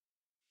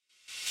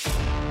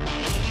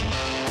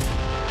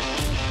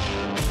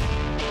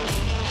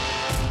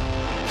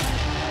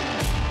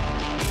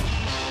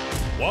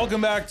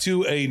Welcome back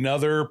to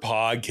another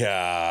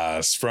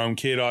podcast from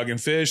K-Dog and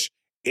Fish.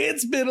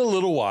 It's been a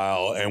little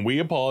while and we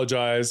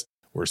apologize.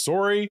 We're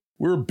sorry.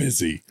 We're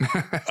busy.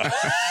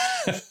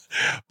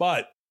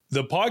 But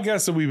the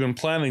podcast that we've been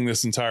planning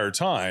this entire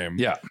time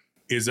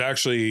is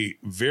actually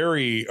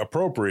very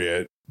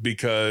appropriate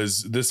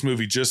because this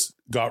movie just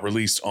got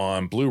released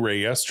on Blu-ray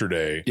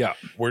yesterday. Yeah.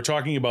 We're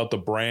talking about the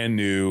brand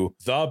new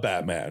The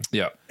Batman.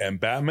 Yeah. And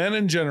Batman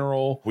in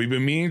general. We've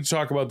been meaning to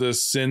talk about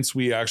this since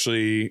we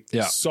actually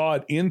saw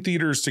it in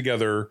theaters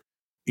together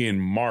in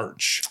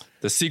March.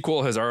 The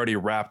sequel has already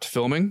wrapped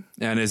filming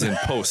and is in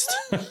post.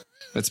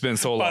 It's been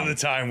so long. By the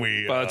time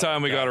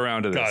we got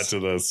around to this. Got to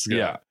this.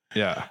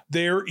 Yeah.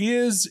 There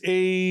is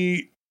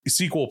a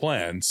sequel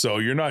plan, so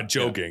you're not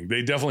joking.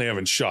 They definitely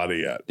haven't shot it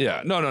yet.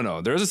 Yeah.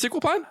 No. There's a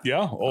sequel plan?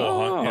 Yeah.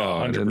 Oh,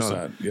 yeah,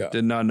 100%. Yeah.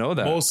 Did not know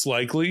that. Most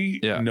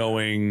likely,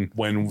 knowing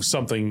when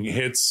something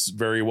hits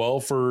very well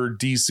for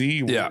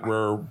DC,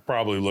 we're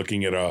probably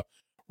looking at a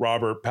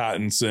Robert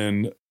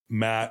Pattinson,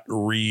 Matt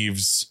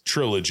Reeves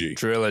trilogy.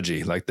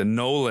 Like the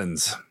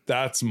Nolans.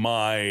 That's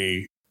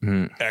my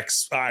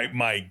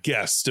my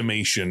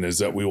guesstimation is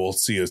that we will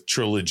see a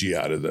trilogy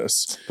out of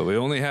this. But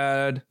we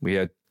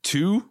had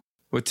two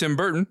with Tim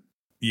Burton.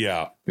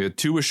 Yeah. We had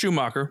two with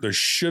Schumacher. There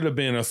should have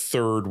been a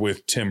third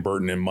with Tim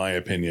Burton, in my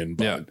opinion.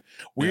 But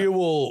we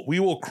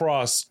will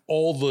cross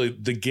all the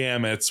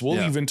gamuts.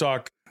 We'll even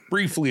talk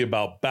briefly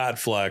about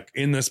Batfleck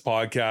in this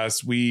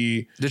podcast.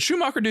 Did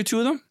Schumacher do two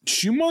of them?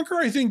 Schumacher,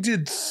 I think,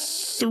 did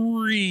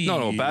three.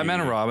 No, Batman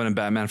and Robin and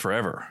Batman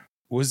Forever.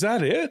 Was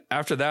that it?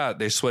 After that,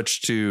 they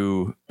switched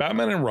to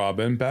Batman and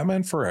Robin,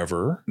 Batman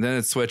Forever. Then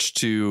it switched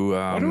to...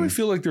 why do I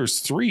feel like there's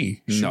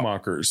three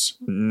Schumachers?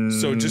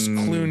 So just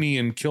Clooney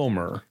and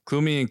Kilmer.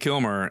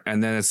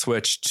 And then it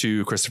switched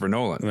to Christopher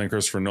Nolan. And then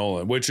Christopher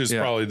Nolan, which is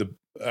probably the...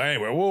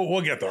 Anyway,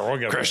 we'll get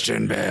there.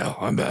 Christian Bale,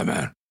 I'm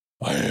Batman.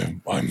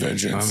 I'm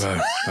Vengeance.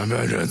 I'm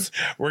Vengeance.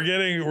 We're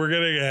getting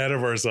ahead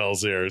of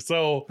ourselves here.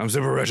 So I'm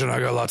super rich and I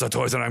got lots of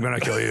toys and I'm going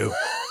to kill you.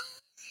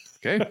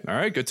 Okay. All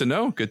right. Good to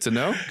know.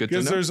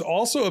 Because there's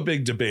also a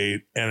big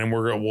debate, and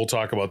we'll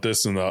talk about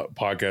this in the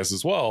podcast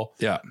as well.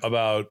 Yeah.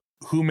 About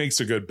who makes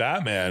a good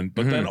Batman,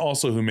 but then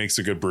also who makes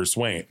a good Bruce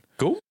Wayne.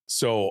 Cool.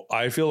 So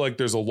I feel like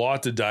there's a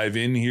lot to dive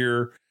in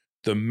here.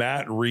 The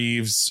Matt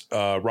Reeves,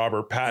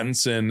 Robert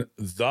Pattinson,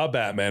 The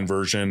Batman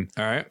version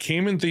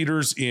came in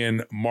theaters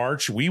in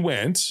March. We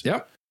went,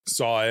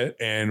 saw it,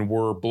 and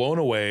were blown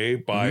away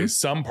by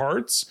some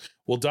parts.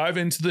 We'll dive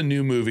into the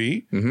new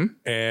movie,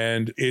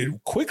 and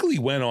it quickly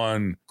went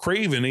on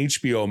Crave and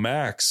HBO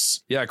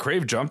Max. Yeah,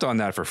 Crave jumped on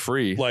that for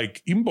free.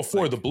 Like, even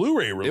before the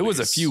Blu-ray release. It was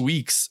a few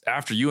weeks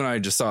after you and I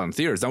just saw it in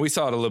theaters. Now, we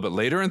saw it a little bit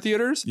later in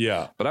theaters.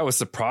 Yeah. But I was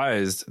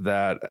surprised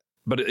that...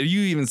 But you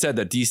even said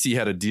that DC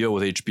had a deal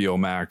with HBO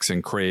Max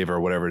and Crave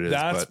or whatever it is.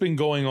 That's been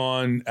going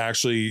on,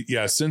 actually,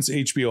 since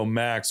HBO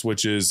Max,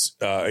 which is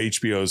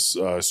HBO's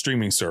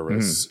streaming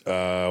service.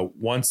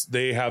 Once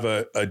they have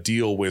a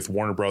deal with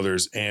Warner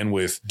Brothers and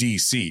with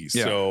DC.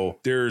 So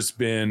there's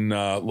been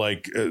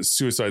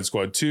Suicide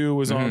Squad 2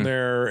 was on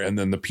there, and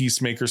then the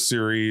Peacemaker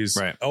series.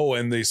 Right. Oh,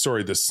 and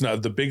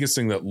the biggest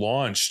thing that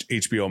launched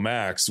HBO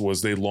Max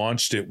was they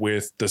launched it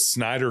with the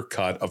Snyder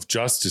cut of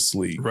Justice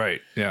League. Right.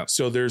 Yeah.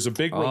 So there's a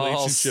big relationship.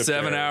 All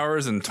 7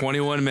 hours and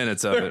 21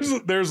 minutes of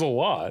it. There's a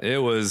lot. It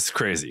was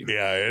crazy.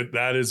 Yeah,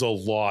 that is a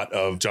lot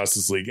of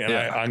Justice League. And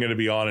I'm going to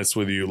be honest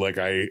with you. Like,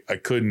 I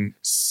couldn't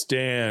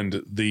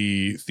stand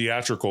the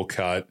theatrical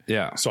cut.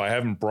 Yeah. So I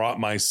haven't brought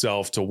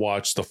myself to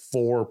watch the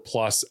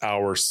 4+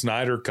 hour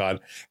Snyder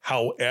cut.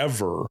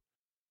 However,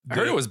 I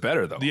heard it was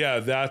better, though. Yeah,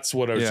 that's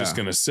what I was just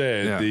going to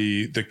say. Yeah.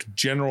 The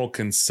general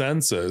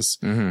consensus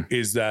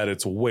is that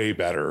it's way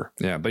better.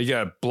 Yeah, but you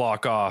got to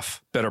block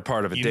off better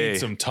part of a day. You need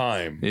some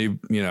time.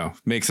 You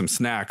make some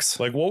snacks.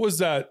 Like, what was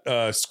that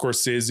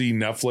Scorsese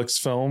Netflix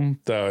film?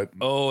 The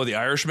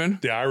Irishman?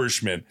 The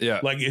Irishman. Yeah.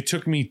 Like, it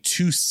took me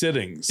 2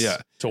 sittings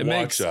to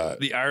watch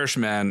that. The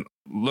Irishman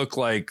look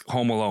like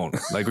Home Alone.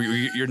 Like,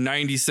 you're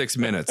 96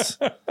 minutes.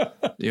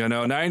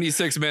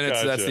 96 minutes,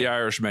 Gotcha. That's The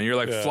Irishman.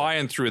 You're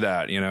flying through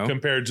that,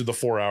 Compared to the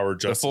 4-hour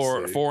Justice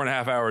League.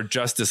 4.5 hour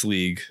Justice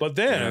League. But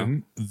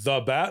then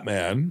The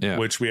Batman,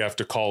 which we have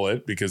to call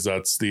it because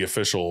that's the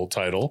official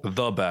title.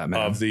 The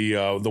Batman. Of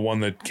the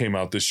one that came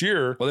out this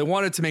year. Well, they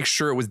wanted to make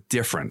sure it was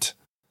different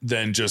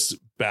than just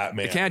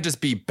Batman. It can't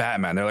just be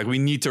Batman. They're like, we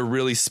need to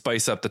really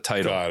spice up the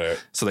title. Got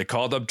it. So they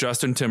called up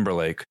Justin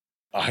Timberlake.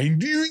 I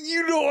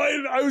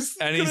knew, I was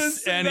and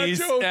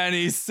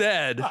he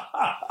said,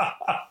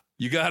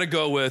 you got to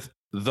go with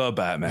The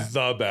Batman.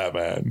 The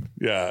Batman.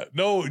 Yeah.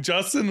 No,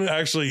 Justin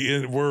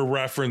actually, we're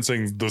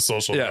referencing the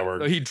social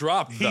network. He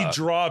dropped He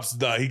drops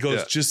the. He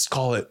goes, just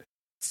call it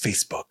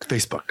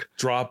Facebook.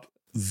 Drop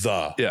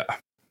the. Yeah.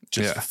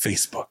 Just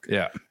Facebook.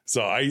 Yeah.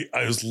 So I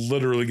was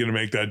literally going to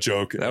make that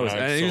joke. He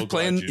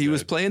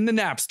was playing the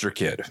Napster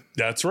kid.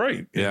 That's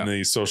right. In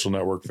the social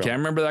network film. Can't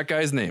remember that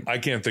guy's name. I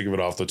can't think of it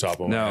off the top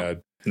of my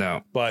head.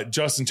 No. But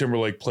Justin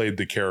Timberlake played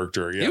the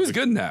character. Yeah, he was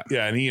good in that.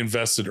 Yeah, and he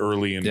invested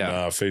early in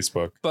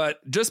Facebook. But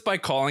just by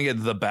calling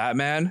it The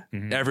Batman,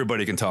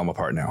 everybody can tell him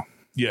apart now.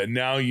 Yeah,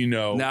 now you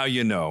know. Now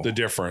you know the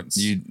difference.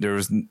 If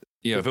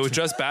it was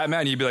just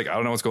Batman, you'd be like, I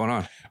don't know what's going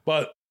on.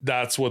 But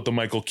that's what the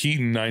Michael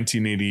Keaton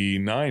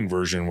 1989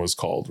 version was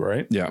called,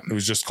 right? Yeah. It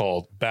was just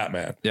called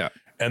Batman. Yeah.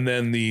 And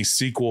then the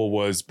sequel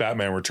was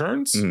Batman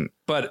Returns.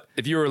 But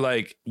if you were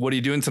like, what are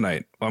you doing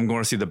tonight? I'm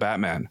going to see the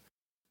Batman.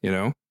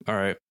 All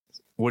right.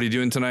 What are you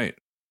doing tonight?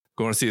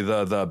 Going to see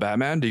the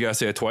Batman? Do you guys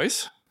say it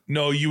twice?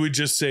 No, you would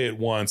just say it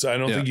once. I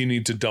don't think you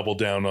need to double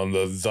down on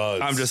the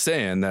thes. I'm just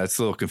saying that's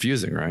a little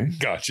confusing, right?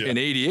 Gotcha. In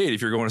 88,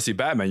 if you're going to see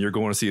Batman, you're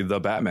going to see the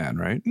Batman,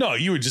 right? No,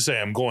 you would just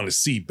say, I'm going to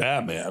see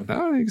Batman.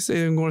 No, you can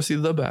say I'm going to see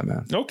the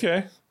Batman.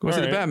 Okay. Going to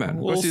see the Batman.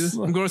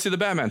 I'm going to see the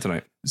Batman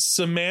tonight.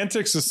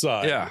 Semantics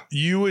aside,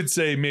 you would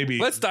say maybe...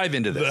 Let's dive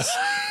into this.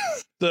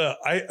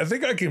 I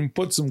think I can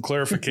put some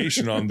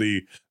clarification on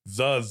the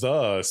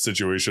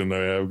situation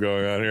that I have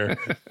going on here.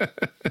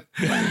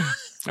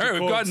 All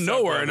right, we've gotten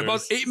nowhere. And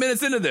about 8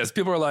 minutes into this,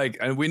 people are like,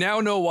 and we now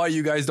know why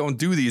you guys don't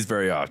do these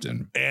very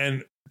often.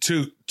 And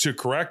to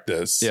correct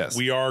this,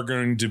 we are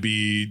going to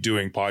be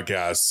doing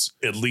podcasts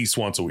at least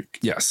once a week.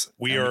 Yes.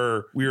 We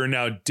are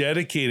now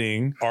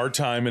dedicating our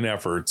time and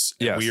efforts.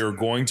 And we are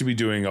going to be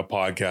doing a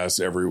podcast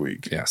every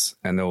week. Yes.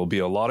 And there will be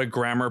a lot of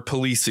grammar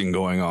policing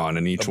going on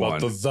in each one.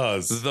 The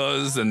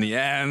thes and the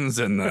ands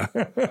and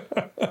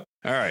the...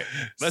 All right,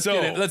 let's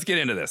get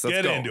into this.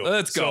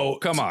 Let's go.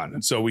 Come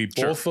on. So we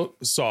both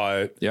saw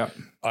it. Yeah.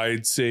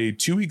 I'd say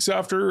 2 weeks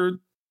after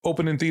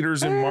open in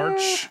theaters in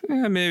March.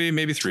 Maybe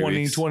 3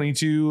 weeks.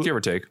 2022. Give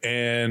or take.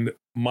 And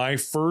my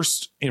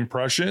first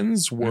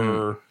impressions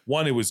were,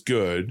 one, it was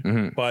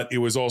good, but it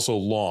was also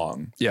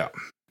long. Yeah.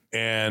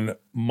 And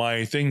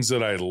my things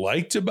that I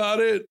liked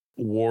about it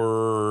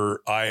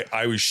were,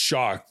 I was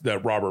shocked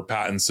that Robert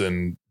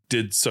Pattinson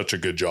did such a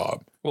good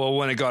job. Well,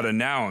 when it got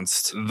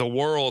announced, the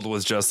world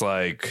was just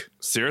like,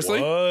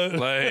 seriously? What?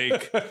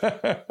 Like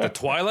the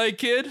Twilight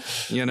kid,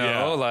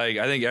 like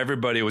I think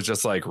everybody was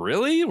just like,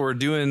 really? We're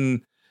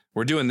doing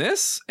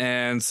this?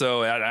 And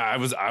so I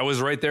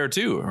was right there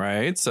too.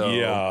 Right. So,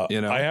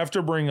 I have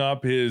to bring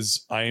up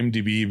his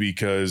IMDb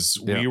because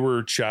we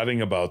were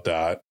chatting about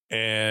that.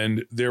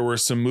 And there were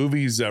some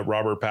movies that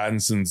Robert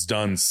Pattinson's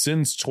done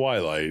since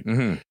Twilight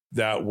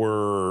that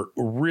were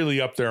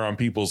really up there on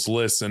people's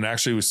lists. And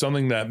actually it was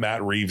something that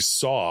Matt Reeves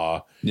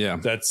saw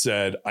that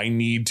said, I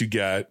need to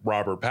get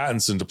Robert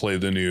Pattinson to play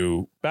the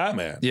new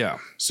Batman. Yeah.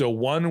 So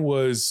one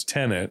was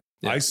Tenet.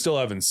 Yeah. I still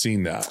haven't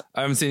seen that.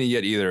 I haven't seen it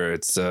yet either.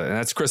 It's and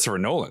that's Christopher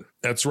Nolan.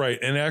 That's right.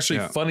 And actually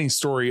funny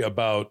story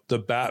about the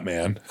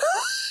Batman.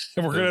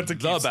 And we're going to have to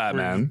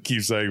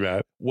keep saying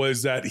that,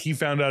 was that he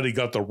found out he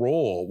got the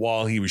role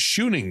while he was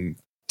shooting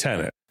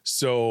Tenet.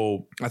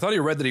 So I thought he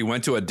read that he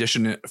went to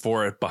audition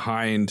for it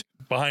behind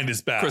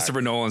his back,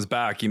 Christopher Nolan's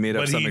back. He made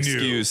up some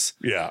excuse.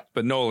 Yeah.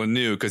 But Nolan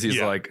knew because he's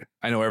like,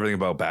 I know everything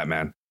about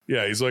Batman.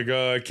 Yeah, he's like,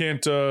 I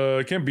can't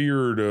be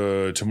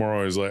here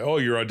tomorrow. He's like, oh,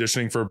 you're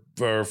auditioning for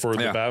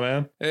the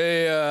Batman.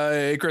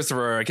 Hey,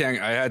 Christopher,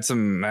 I had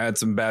some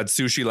bad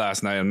sushi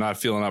last night. I'm not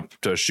feeling up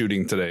to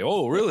shooting today.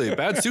 Oh, really?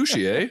 Bad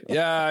sushi, eh?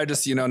 Yeah, I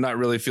just not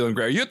really feeling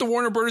great. You're at the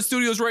Warner Brothers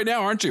Studios right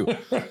now, aren't you?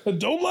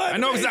 Don't lie. I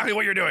know exactly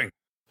what you're doing.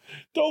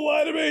 Don't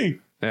lie to me.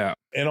 Yeah.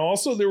 And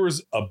also there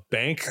was a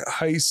bank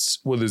heist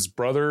with his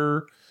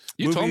brother.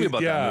 You told me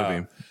about that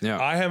movie.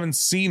 Yeah. I haven't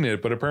seen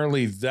it, but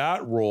apparently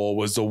that role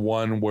was the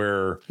one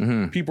where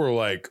people are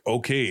like,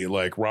 okay,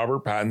 like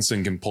Robert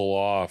Pattinson can pull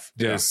off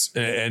this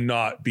and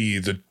not be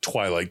the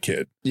Twilight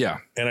kid. Yeah.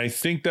 And I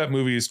think that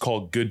movie is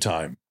called Good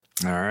Time.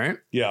 All right.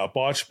 Yeah. A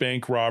botched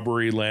bank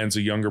robbery, lands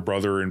a younger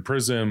brother in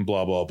prison,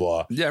 blah, blah,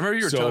 blah. Yeah. I remember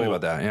you were telling me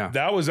about that. Yeah.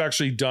 That was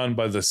actually done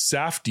by the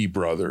Safdie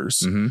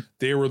brothers.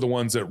 They were the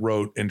ones that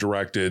wrote and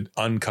directed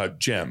Uncut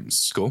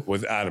Gems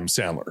with Adam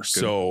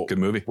Sandler. Good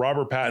movie.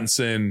 Robert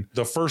Pattinson,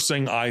 the first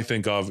thing I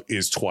think of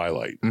is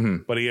Twilight,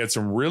 but he had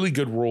some really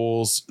good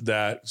roles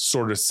that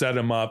sort of set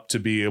him up to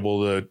be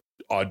able to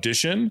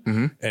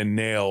audition and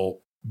nail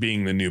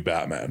being the new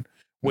Batman.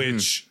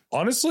 Which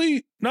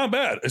honestly, not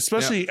bad,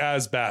 especially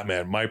as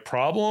Batman. My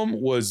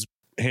problem was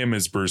him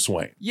as Bruce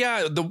Wayne.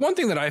 Yeah, the one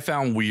thing that I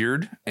found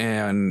weird,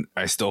 and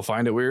I still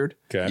find it weird,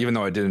 even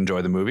though I did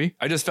enjoy the movie,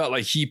 I just felt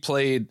like he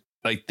played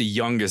like the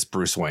youngest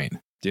Bruce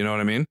Wayne. Do you know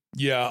what I mean?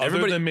 Yeah,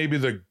 other than maybe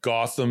the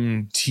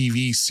Gotham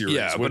TV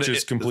series, which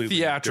is completely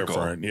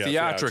different. Yeah,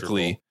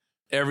 theatrically.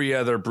 Every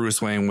other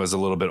Bruce Wayne was a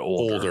little bit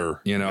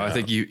older. I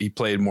think he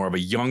played more of a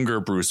younger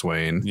Bruce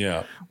Wayne.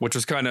 Yeah. Which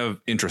was kind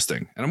of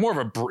interesting. And more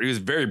of he was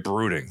very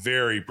brooding.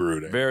 Very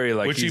brooding. Very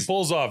like. Which he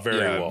pulls off very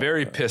well.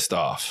 Very pissed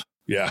off.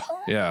 Yeah.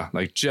 Yeah.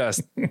 Like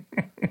just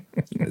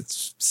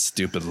it's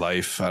stupid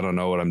life. I don't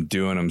know what I'm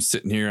doing. I'm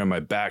sitting here in my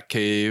back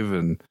cave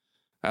and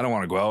I don't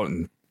want to go out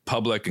and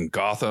public and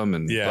Gotham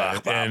and blah,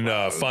 blah, and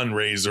blah.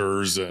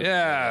 Fundraisers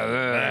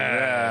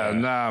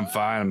and I'm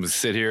fine. I'm gonna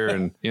sit here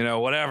and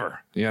whatever.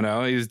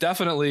 He's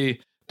definitely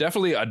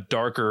a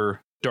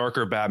darker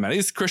Batman. At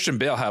least Christian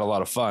Bale had a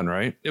lot of fun,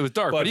 right? It was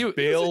dark, but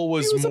Bale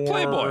was a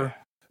playboy.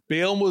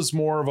 Bale was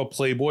more of a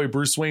playboy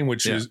Bruce Wayne,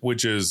 which is true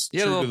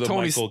to the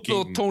Michael Keaton.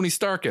 Little Tony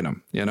Stark in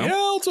him, you know?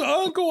 Yeah,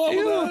 I'll go on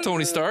with that.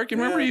 Tony Stark. You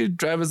remember he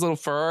drive his little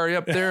Ferrari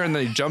up there and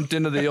then he jumped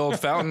into the old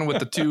fountain with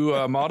the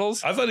two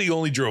models? I thought he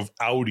only drove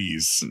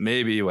Audis.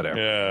 Maybe, whatever.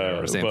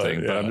 Yeah, same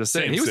thing. But I'm just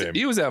saying,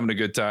 he was having a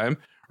good time.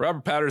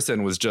 Robert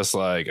Pattinson was just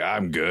like,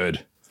 I'm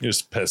good.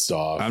 Just pissed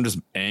off. I'm just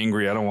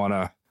angry. I don't want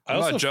to.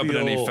 I'm not jumping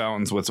in any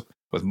fountains with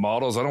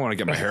models. I don't want to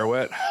get my hair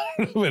wet.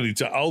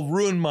 I'll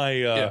ruin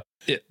my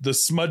the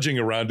smudging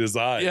around his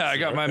eyes. Yeah, I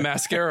got my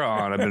mascara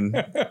on.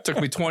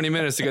 Took me 20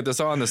 minutes to get this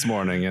on this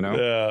morning, you know?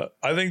 Yeah.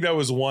 I think that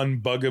was one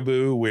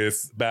bugaboo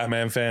with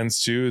Batman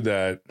fans too,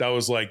 that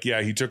was like,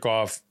 yeah, he took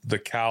off the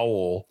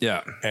cowl.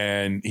 Yeah.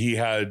 And he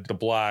had the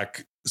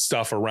black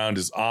stuff around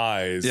his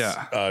eyes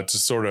to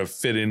sort of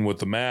fit in with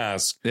the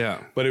mask.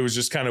 Yeah. But it was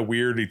just kind of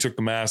weird. He took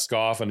the mask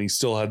off and he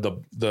still had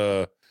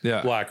the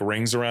black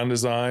rings around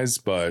his eyes,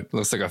 but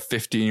looks like a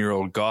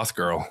 15-year-old goth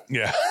girl.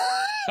 Yeah.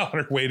 On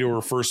her way to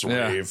her first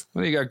rave.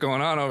 What do you got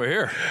going on over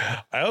here?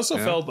 I also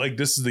felt like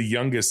this is the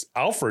youngest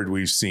Alfred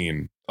we've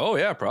seen. Oh,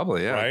 yeah,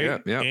 probably. Yeah.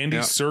 Right? Yeah. Andy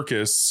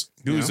Serkis,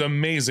 who's an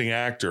amazing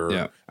actor.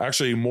 Yeah.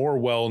 Actually more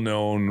well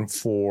known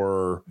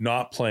for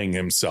not playing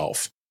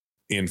himself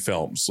in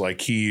films.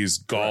 Like he's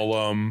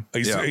Gollum.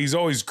 He's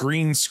always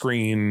green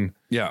screen.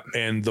 Yeah.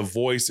 And the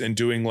voice and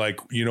doing like,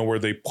 where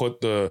they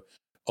put the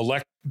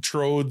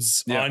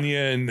electrodes on you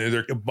and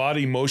their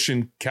body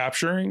motion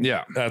capturing.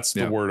 Yeah. That's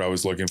the word I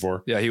was looking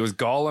for. Yeah. He was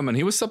Gollum and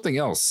he was something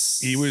else.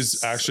 He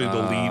was actually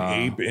the lead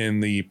ape in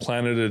the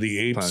Planet of the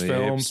Apes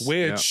films,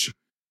 which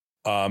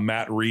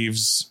Matt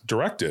Reeves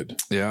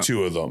directed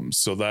 2 of them.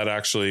 So that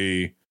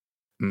actually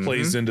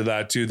plays into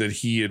that too, that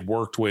he had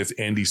worked with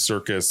Andy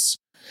Serkis.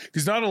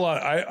 Because not a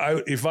lot.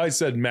 If I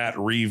said Matt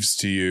Reeves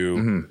to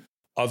you,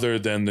 other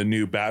than the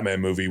new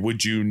Batman movie,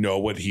 would you know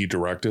what he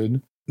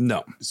directed?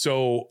 No.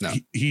 So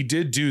he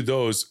did do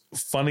those.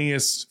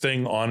 Funniest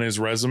thing on his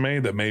resume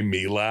that made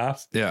me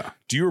laugh. Yeah.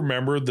 Do you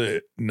remember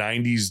the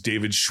 90s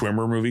David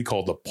Schwimmer movie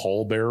called The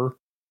Pallbearer?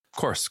 Of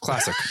course.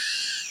 Classic.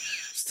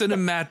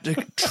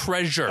 Cinematic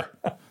treasure.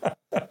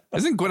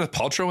 Isn't Gwyneth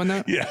Paltrow in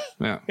that? Yeah.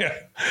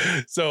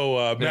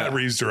 So Matt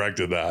Reeves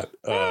directed that.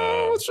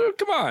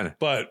 Come on.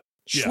 But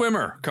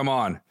Schwimmer, come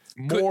on.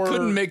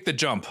 Couldn't make the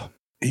jump.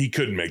 He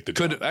couldn't make the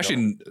jump.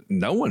 Actually,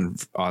 no one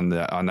on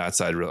that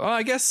side really. Oh,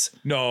 I guess.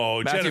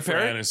 No, Jennifer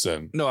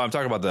Aniston. No, I'm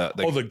talking about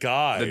the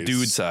guy, the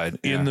dude side.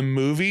 In the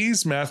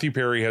movies, Matthew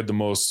Perry had the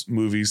most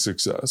movie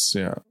success.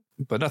 Yeah.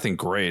 But nothing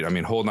great. I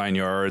mean, whole 9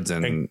 yards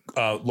and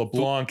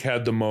LeBlanc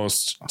had the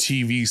most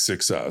TV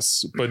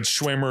success, but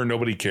Schwimmer,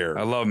 nobody cared.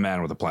 I love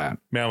Man with a Plan.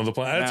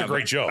 That's a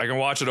great show. I can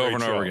watch it over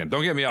and over again.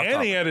 Don't get me off.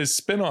 And he had his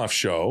spinoff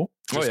show.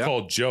 It's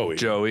called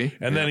Joey.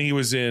 And then he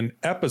was in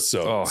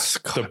Episodes,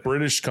 the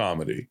British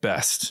comedy.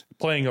 Best.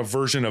 Playing a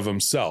version of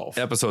himself.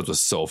 Episodes was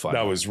so funny.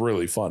 That was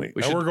really funny.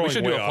 We should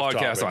do a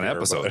podcast on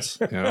Episodes.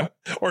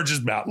 Or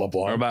just Matt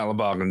LeBlanc. Or Matt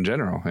LeBlanc in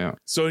general. Yeah.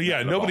 So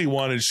nobody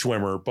wanted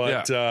Schwimmer,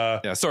 but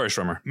sorry,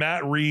 Schwimmer.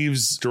 Matt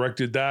Reeves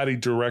directed that. He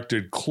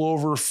directed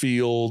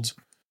Cloverfield.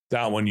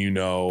 That one,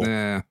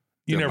 Yeah.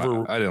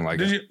 I didn't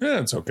like it. Yeah,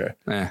 it's okay.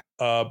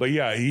 But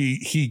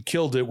he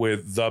killed it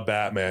with The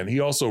Batman. He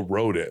also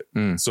wrote it.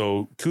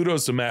 So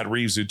kudos to Matt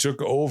Reeves, who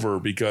took over,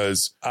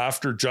 because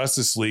after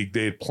Justice League,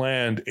 they had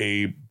planned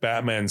a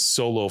Batman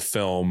solo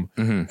film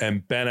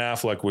and Ben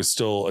Affleck was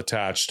still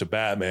attached to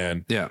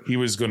Batman. Yeah. He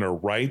was going to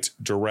write,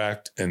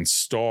 direct, and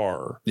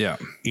star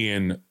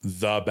in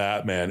The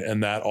Batman.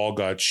 And that all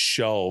got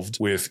shelved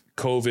with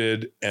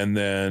COVID. And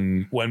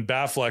then when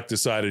Batfleck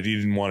decided he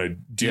didn't want to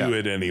do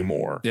it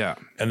anymore. Yeah.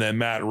 And then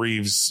Matt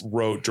Reeves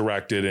wrote,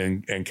 directed,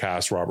 and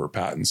cast Robert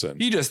Pattinson.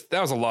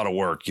 That was a lot of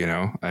work,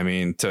 I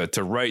mean,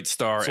 to write,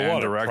 star,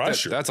 and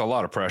direct. That's a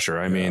lot of pressure.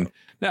 I mean,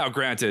 now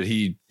granted,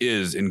 he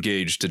is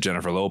engaged to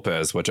Jennifer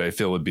Lopez, which I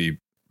feel would be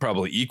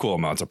probably equal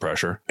amounts of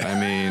pressure. I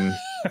mean,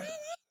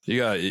 you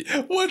got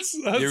please.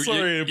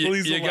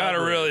 You got to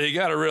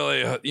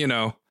really,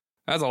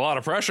 that's a lot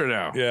of pressure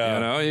now.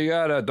 Yeah. You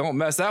gotta don't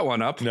mess that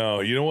one up. No,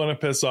 you don't want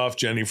to piss off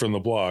Jenny from the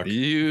block.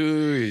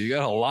 You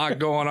got a lot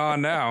going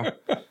on now.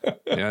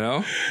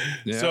 Yeah.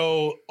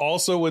 So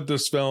also with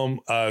this film,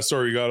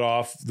 we got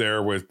off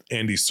there with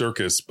Andy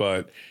Serkis,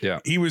 but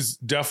he was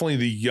definitely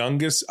the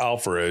youngest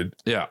Alfred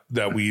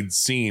that we'd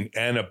seen,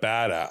 and a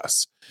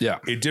badass. Yeah.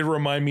 It did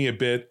remind me a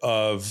bit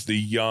of the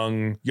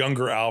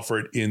younger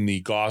Alfred in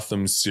the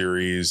Gotham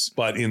series,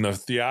 but in the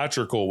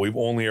theatrical, we've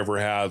only ever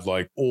had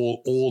like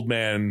old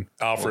man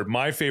Alfred.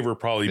 My favorite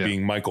probably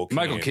being Michael Caine.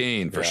 Michael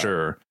Caine for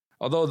sure.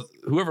 Although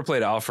whoever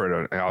played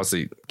Alfred, I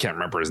obviously can't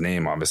remember his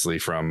name, obviously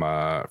from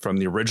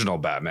the original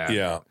Batman.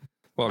 Yeah.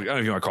 Well, I don't know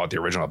if you want to call it the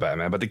original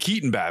Batman, but the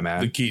Keaton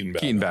Batman.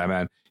 Keaton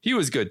Batman. He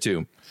was good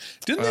too.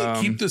 Didn't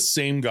they keep the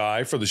same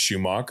guy for the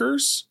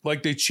Schumachers?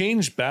 Like they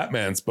changed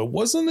Batmans, but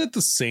wasn't it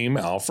the same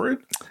Alfred?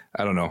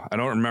 I don't know. I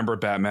don't remember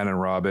Batman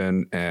and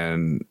Robin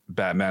and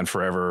Batman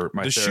Forever.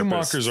 The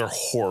Schumachers are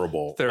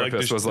horrible.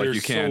 Therapist was like,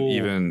 you can't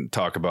even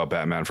talk about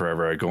Batman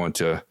Forever. I go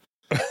into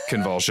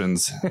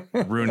convulsions,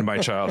 ruined my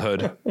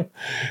childhood.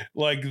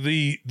 Like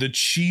the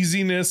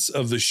cheesiness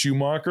of the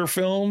Schumacher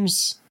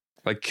films.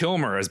 Like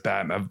Kilmer as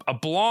Batman, a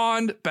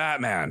blonde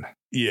Batman.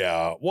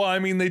 Yeah. Well, I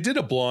mean, they did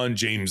a blonde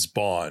James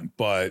Bond,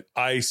 but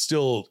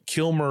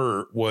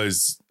Kilmer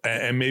was,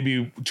 and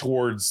maybe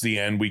towards the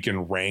end we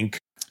can rank.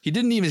 He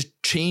didn't even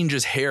change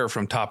his hair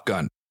from Top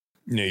Gun.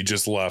 Yeah, he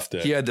just left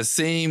it. He had the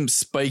same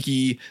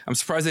spiky. I'm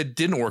surprised they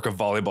didn't work a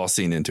volleyball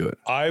scene into it.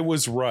 I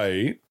was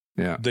right.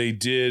 Yeah. They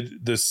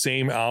did the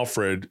same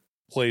Alfred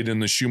played in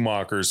the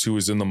Schumachers who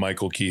was in the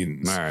Michael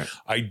Keatons. All right.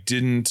 I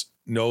didn't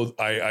know.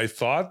 I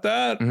thought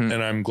that, and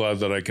I'm glad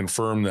that I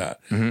confirmed that.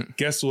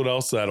 Guess what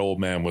else that old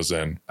man was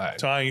in?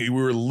 We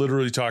were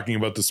literally talking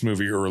about this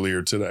movie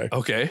earlier today.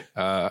 Okay.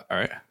 All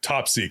right.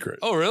 Top Secret.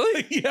 Oh,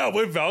 really? Yeah,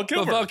 with Val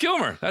Kilmer. With Val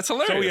Kilmer. That's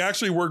hilarious. So he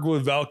actually worked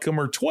with Val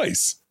Kilmer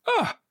twice.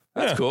 Oh,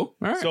 that's cool.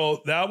 All right.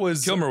 So that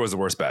was... Kilmer was the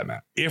worst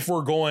Batman. If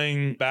we're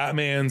going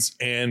Batman's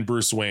and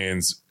Bruce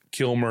Wayne's,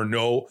 Kilmer,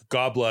 no,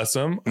 God bless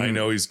him. I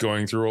know he's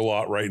going through a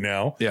lot right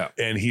now. Yeah.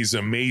 And he's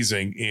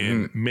amazing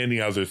in many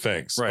other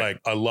things. Right.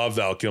 Like, I love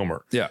Val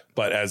Kilmer. Yeah.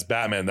 But as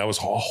Batman, that was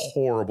a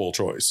horrible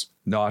choice.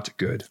 Not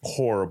good.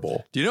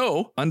 Horrible. Do you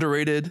know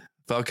underrated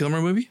Val Kilmer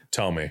movie?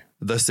 Tell me.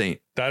 The Saint.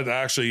 That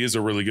actually is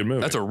a really good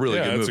movie. That's a really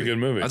good movie. That's a good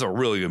movie. That's a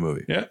really good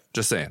movie. Yeah.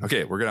 Just saying.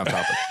 Okay, we're getting off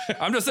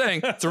topic. I'm just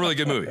saying it's a really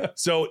good movie.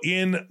 So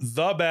in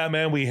The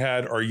Batman, we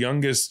had our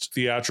youngest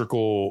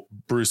theatrical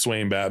Bruce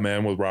Wayne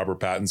Batman with Robert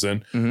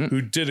Pattinson,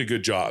 who did a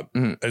good job.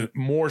 And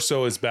more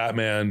so as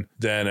Batman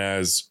than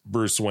as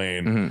Bruce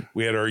Wayne.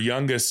 We had our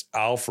youngest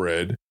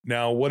Alfred.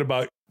 Now, what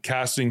about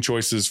casting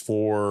choices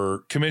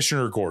for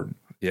Commissioner Gordon?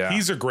 Yeah.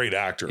 He's a great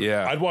actor.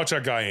 Yeah. I'd watch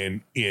that guy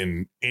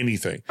in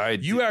anything.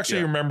 You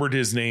actually remembered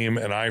his name,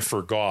 and I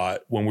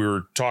forgot when we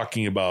were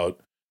talking about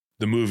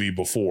the movie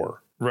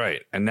before.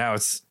 Right. And now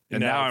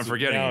now I'm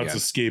forgetting. Now again. it's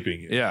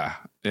escaping you. Yeah.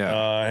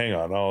 Yeah. Hang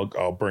on.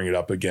 I'll bring it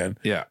up again.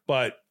 Yeah.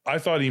 But I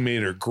thought he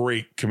made a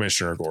great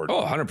Commissioner Gordon.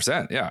 Oh,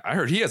 100%. Yeah. I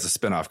heard he has a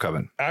spinoff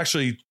coming.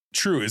 Actually,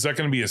 true. Is that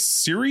going to be a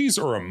series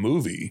or a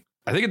movie?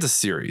 I think it's a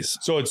series.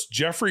 So it's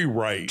Jeffrey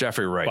Wright.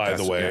 By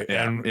the way.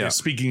 And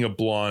speaking of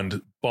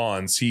blonde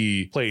Bonds,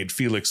 he played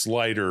Felix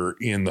Leiter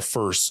in the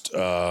first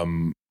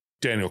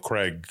Daniel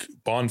Craig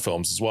Bond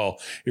films as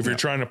well. If you're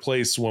trying to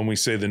place when we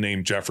say the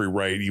name Jeffrey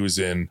Wright, I think he was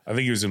in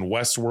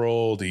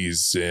Westworld.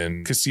 He's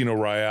in Casino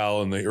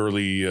Royale and the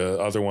early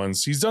other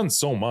ones. He's done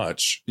so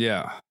much.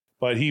 Yeah.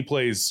 But he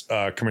plays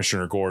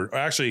Commissioner Gordon.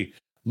 Actually,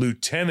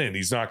 Lieutenant.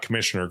 He's not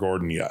Commissioner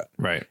Gordon yet.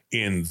 Right.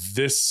 In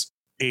this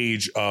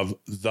age of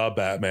The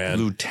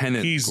Batman,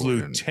 he's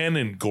Gordon.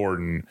 Lieutenant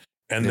Gordon,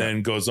 and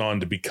then goes on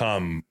to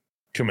become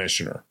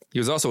Commissioner. He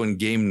was also in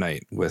Game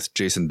Night with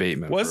Jason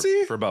Bateman. Was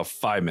he? For about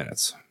 5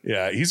 minutes.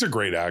 Yeah, he's a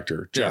great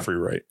actor, Jeffrey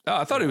Wright. Oh,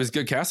 I thought he was a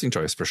good casting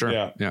choice for sure.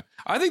 Yeah.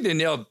 I think they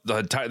nailed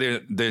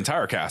the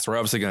entire cast. We're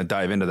obviously going to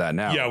dive into that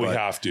now. Yeah, we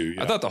have to.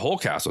 Yeah. I thought the whole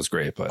cast was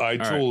great, but I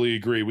totally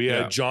agree. We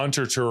had John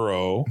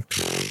Turturro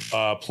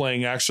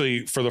playing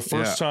actually for the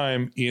first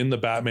time in the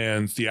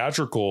Batman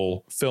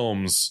theatrical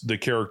films, the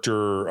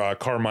character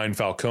Carmine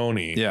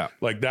Falcone. Yeah.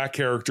 Like that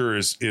character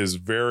is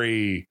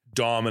very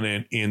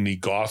dominant in the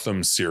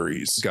Gotham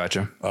series.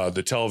 Gotcha.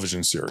 The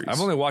television series.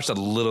 I've only watched a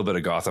little bit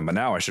of Gotham, but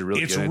now I should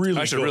really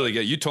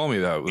get. You told me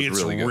that it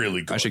was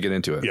really good. I should get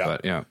into it. Yeah.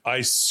 But I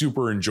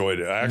super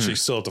enjoyed it. I actually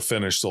still have to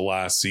finish the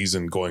last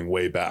season going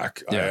way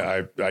back.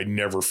 Yeah. I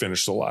never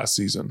finished the last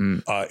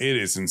season. It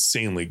is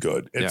insanely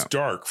good. It's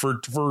dark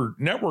for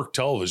network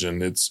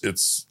television. It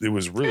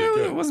was really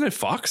good. Wasn't it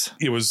Fox?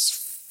 It was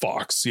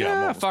Fox.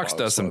 Yeah. Fox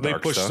does some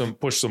dark stuff. They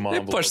push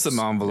some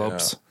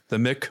envelopes. Yeah. The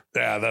Mick.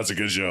 Yeah, that's a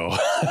good show.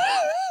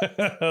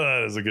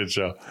 That is a good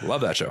show. Love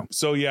that show.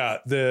 So yeah,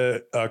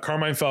 the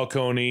Carmine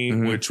Falcone,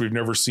 which we've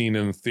never seen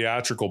in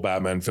theatrical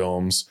Batman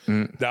films,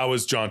 that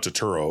was John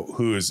Turturro,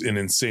 who is an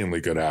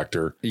insanely good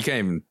actor. You can't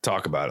even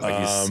talk about it.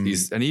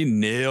 Like and he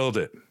nailed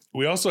it.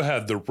 We also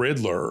had the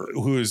Riddler,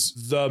 who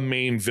is the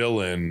main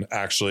villain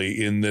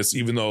actually in this,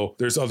 even though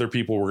there's other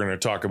people we're going to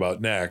talk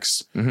about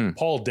next.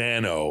 Paul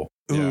Dano,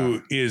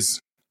 who is,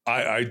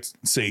 I'd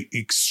say,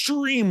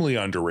 extremely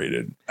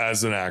underrated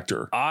as an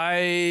actor. I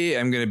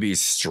am going to be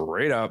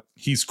straight up.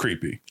 He's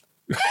creepy.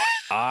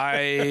 What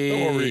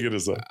were you going to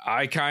say?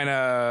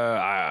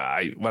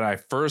 When I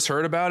first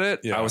heard about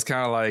it, I was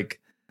kind of like,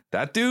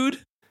 that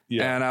dude?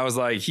 Yeah. And I was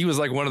like, he was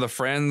like one of the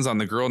friends on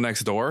The Girl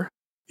Next Door.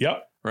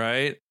 Yep.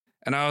 Right.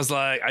 And I was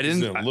like,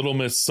 Little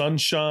Miss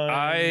Sunshine.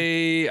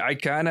 I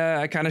kind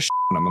of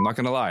him. I'm not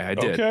going to lie.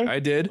 I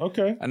did.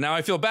 Okay. And now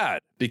I feel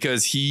bad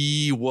because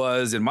he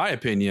was, in my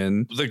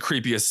opinion, the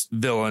creepiest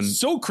villain.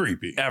 So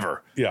creepy.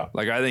 Ever. Yeah.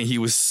 Like, I think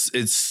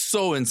it's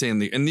so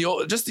insanely, and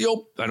we're going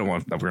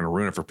to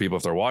ruin it for people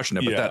if they're watching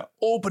it, but that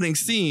opening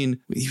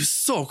scene, he was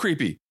so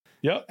creepy.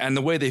 Yeah. And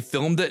the way they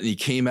filmed it and he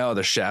came out of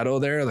the shadow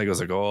there, like, I was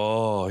like,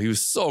 oh, he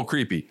was so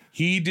creepy.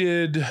 He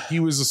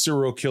was a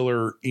serial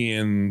killer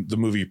in the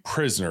movie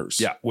Prisoners.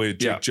 Yeah. With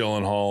Jake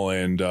Gyllenhaal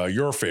and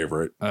your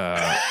favorite.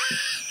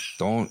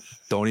 Don't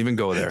even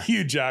go there.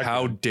 Hugh Jackman.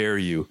 How dare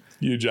you?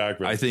 Hugh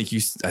Jackman. I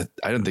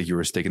don't think you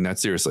were taking that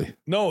seriously.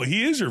 No,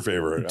 he is your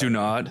favorite. Do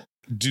not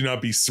do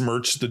not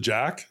besmirch the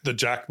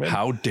Jackman.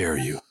 How dare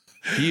you?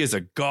 He is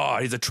a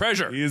god. He's a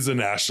treasure. He is a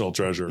national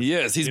treasure. He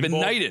is. He's been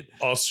knighted.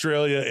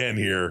 Australia and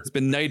here. He's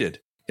been knighted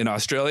in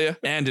Australia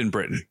and in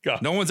Britain.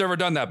 God. No one's ever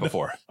done that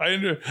before.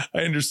 I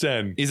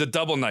understand. He's a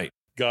double knight.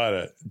 Got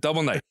it.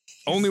 Double knight.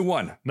 Only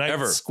one. Knight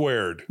ever.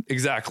 Squared.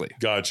 Exactly.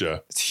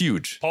 Gotcha. It's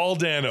huge. Paul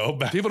Dano.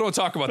 People don't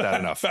talk about that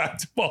enough. Back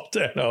to Paul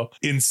Dano.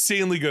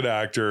 Insanely good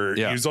actor.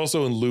 Yeah. He was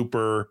also in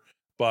Looper.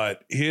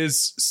 But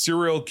his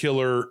serial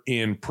killer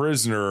in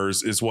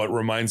Prisoners is what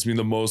reminds me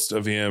the most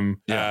of him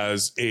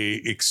as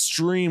a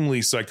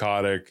extremely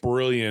psychotic,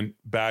 brilliant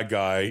bad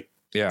guy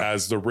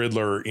as the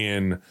Riddler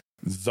in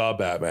The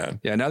Batman.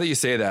 Yeah, now that you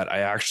say that,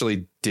 I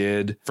actually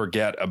did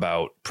forget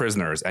about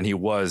Prisoners, and he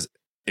was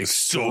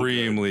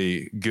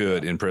extremely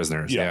good in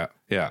Prisoners. Yeah.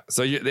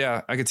 So,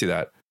 I could see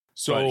that.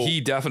 So but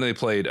he definitely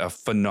played a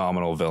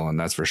phenomenal villain.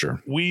 That's for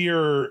sure.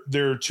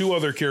 There are two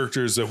other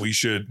characters that we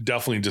should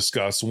definitely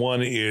discuss.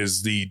 One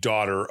is the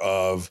daughter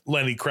of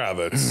Lenny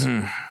Kravitz.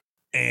 Mm-hmm.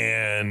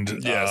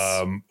 And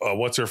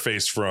what's her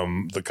face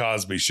from the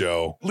Cosby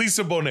Show?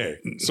 Lisa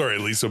Bonet. Sorry,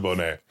 Lisa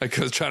Bonet. I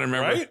was trying to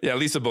remember. Right? Yeah,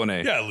 Lisa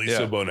Bonet. Yeah,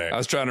 Lisa Bonet. I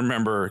was trying to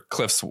remember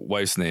Cliff's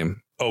wife's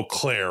name. Oh,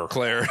 Claire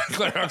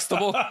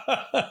Huxtable.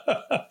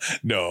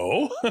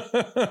 No.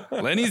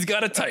 Lenny's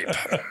got a type.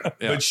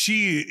 Yeah. But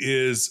she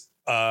is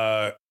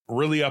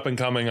really up and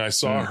coming. I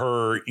saw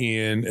her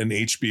in an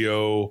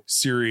HBO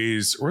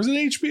series. Or is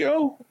it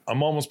HBO?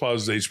 I'm almost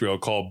positive it's HBO,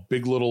 called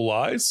Big Little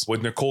Lies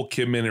with Nicole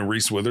Kidman and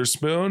Reese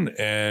Witherspoon.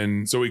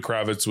 And Zoe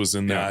Kravitz was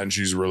in that, and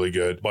she's really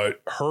good.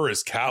 But her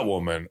as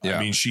Catwoman, I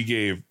mean, she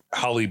gave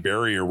Halle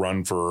Berry a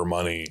run for her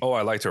money. Oh,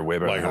 I liked her way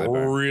better. Like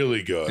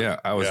really good. Yeah,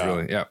 I was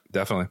really,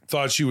 definitely.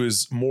 Thought she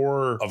was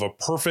more of a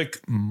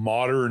perfect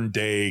modern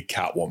day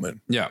Catwoman.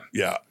 Yeah.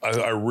 Yeah.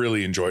 I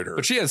really enjoyed her.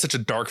 But she had such a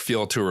dark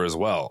feel to her as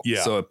well.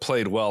 Yeah. So it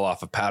played well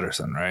off of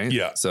Patterson, right?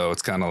 Yeah. So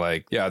it's kind of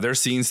like, their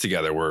scenes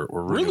together were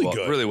really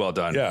good. Really well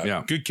done.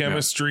 Yeah. Good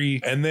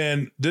chemistry. Yeah. And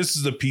then this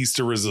is the piece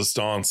de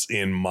resistance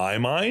in my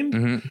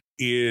mind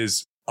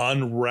is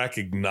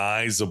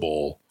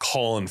unrecognizable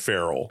Colin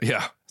Farrell.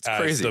 Yeah. It's as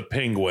crazy. The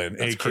Penguin,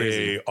 That's aka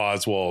crazy.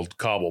 Oswald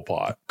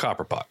Cobblepot.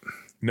 Copperpot.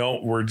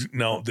 No, we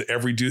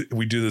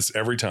do this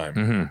every time.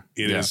 Mm-hmm.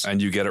 It is, and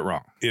you get it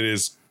wrong. It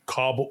is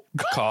Oswald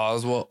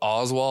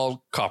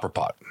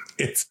Copperpot.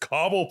 It's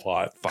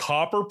Cobblepot.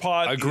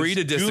 Copperpot. Agree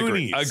to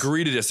disagree. Goonies.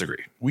 Agree to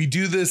disagree. We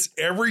do this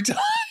every time.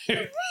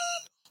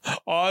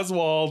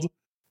 Oswald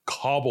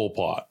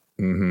Cobblepot.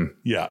 Mm-hmm.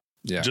 Yeah.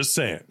 Just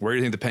saying. Where do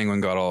you think the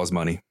Penguin got all his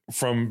money?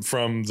 From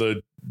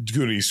the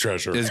Goonies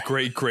treasure. His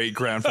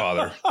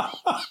great-great-grandfather.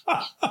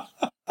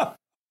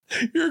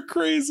 You're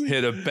crazy.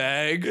 Hid a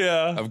bag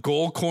of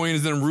gold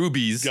coins and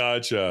rubies.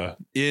 Gotcha.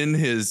 In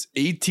his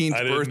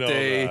 18th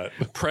birthday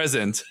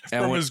present.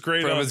 From his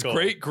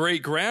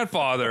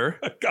great-great-grandfather.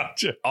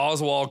 Gotcha.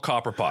 Oswald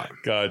Copperpot.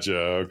 Gotcha.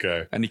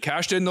 Okay. And he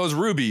cashed in those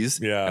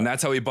rubies. Yeah. And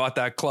that's how he bought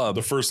that club.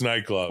 The first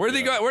nightclub. Where did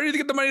he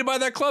get the money to buy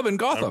that club in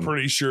Gotham? I'm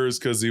pretty sure it's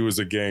because he was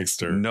a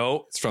gangster.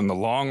 No, it's from the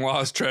long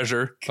lost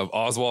treasure of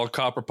Oswald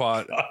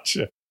Copperpot.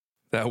 Gotcha.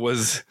 That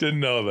was... Didn't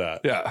know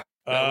that. Yeah.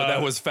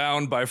 That was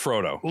found by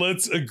Frodo.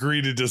 Let's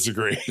agree to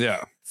disagree.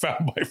 Yeah.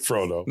 Found by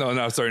Frodo.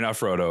 No, sorry, not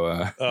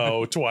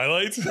Frodo.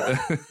 Twilight?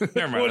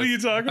 Never mind. What are you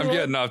talking about? I'm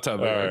getting off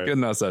topic. Right.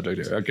 Getting off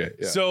subject here. Okay.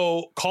 Yeah.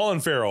 So Colin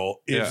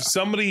Farrell,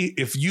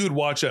 if you'd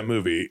watch that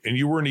movie and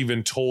you weren't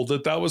even told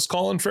that was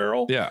Colin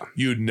Farrell,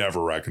 you'd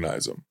never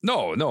recognize him.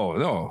 No, not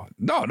at all.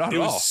 It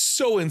was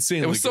so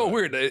insanely It was so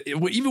weird.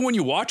 Even when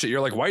you watch it, you're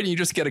like, why didn't you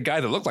just get a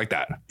guy that looked like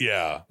that?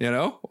 Yeah. You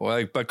know?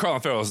 But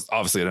Colin Farrell is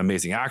obviously an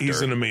amazing actor.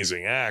 He's an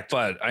amazing actor.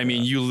 But I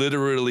mean, you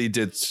literally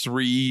did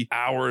 3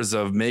 hours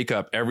of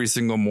makeup every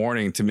single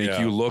morning to make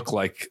you look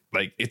like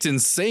it's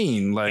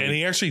insane. And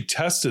he actually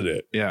tested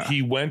it. Yeah.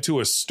 He went to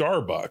a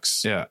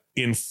Starbucks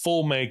in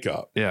full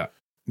makeup. Yeah.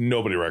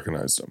 Nobody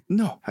recognized him.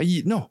 No.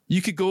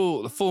 You could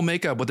go full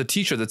makeup with a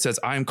t-shirt that says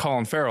I'm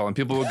Colin Farrell, and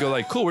people would go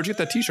like, cool, where'd you get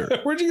that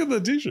t-shirt? Where'd you get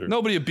that t-shirt?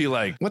 Nobody would be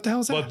like, what the hell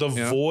is that? But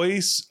the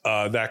voice,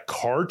 that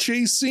car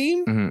chase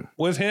scene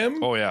with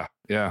him. Oh yeah.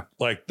 Yeah.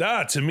 Like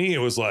that to me, it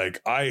was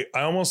like, I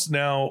almost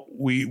now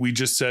we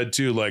just said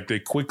too, like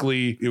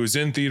it was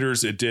in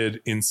theaters. It did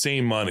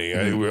insane money.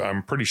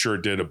 I'm pretty sure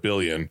it did $1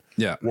 billion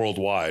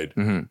worldwide.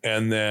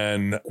 And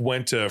then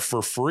went to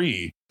for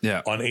free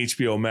on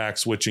HBO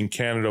Max, which in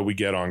Canada we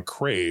get on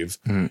Crave.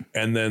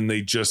 And then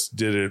they just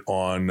did it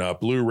on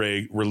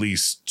Blu-ray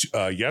released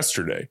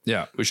yesterday.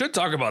 Yeah. We should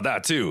talk about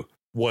that too.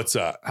 What's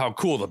that? How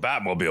cool the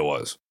Batmobile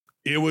was.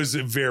 It was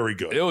very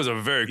good. It was a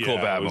very cool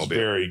Batmobile. It was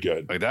very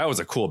good. Like that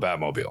was a cool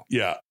Batmobile.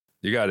 Yeah.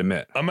 You got to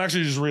admit. I'm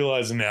actually just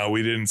realizing now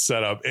we didn't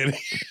set up any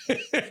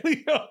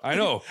I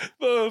know.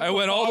 I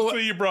went all the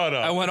way you brought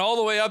up. I went all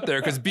the way up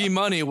there because B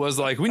Money was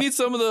like, we need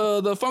some of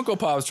the Funko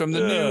Pops from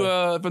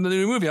the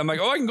new movie. I'm like,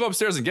 I can go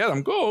upstairs and get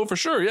them. Go for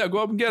sure. Yeah, go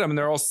up and get them. And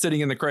they're all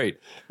sitting in the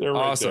crate. They're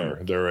right there.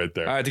 They're right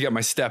there. I had to get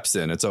my steps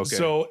in. It's okay.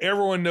 So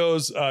everyone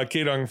knows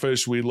Kate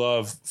Dogfish. We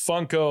love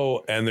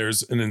Funko, and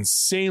there's an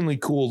insanely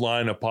cool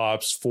line of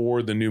pops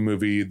for the new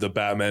movie, The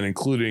Batman,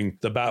 including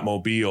the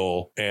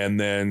Batmobile, and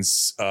then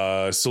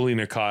Selena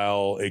Selena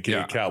Kyle,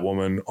 aka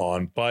Catwoman,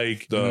 on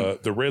bike.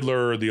 The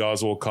Riddler, the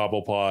Oswald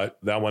Cobblepot,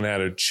 that one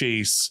had a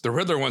chase. The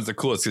Riddler one's the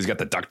coolest because he's got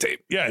the duct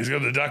tape. Yeah, he's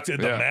got the duct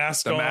tape, the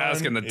mask on. The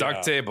mask and the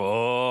duct tape.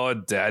 Oh,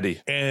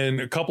 daddy. And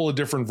a couple of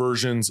different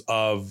versions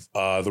of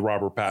the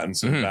Robert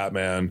Pattinson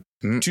Batman.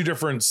 2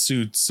 different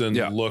suits and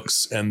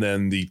looks, and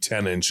then the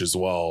 10-inch as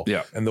well.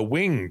 Yeah. And the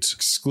winged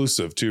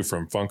exclusive, too,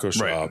 from Funko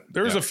Shop. Right.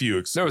 There was a few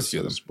exclusives. There was a few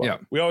of them.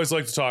 Yeah. We always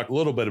like to talk a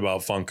little bit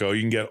about Funko.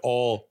 You can get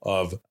all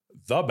of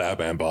the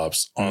Batman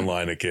Bops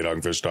online at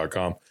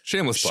kdogfish.com.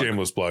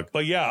 Shameless plug.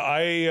 But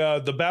yeah,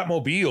 the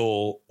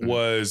Batmobile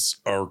was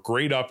a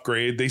great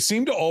upgrade. They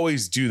seem to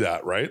always do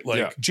that, right?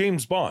 Like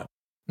James Bond.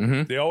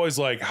 They always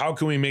like, how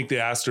can we make the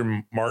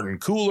Aston Martin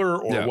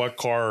cooler, or what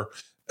car?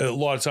 A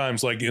lot of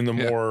times, like in the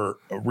more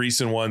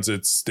recent ones,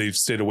 they've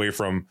stayed away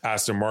from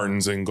Aston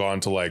Martins and gone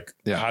to like,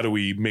 how do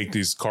we make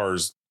these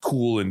cars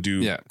cool and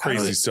do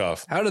crazy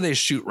stuff? How do they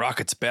shoot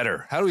rockets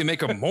better? How do we make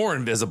them more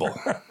invisible?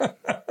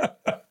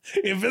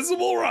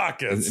 Invisible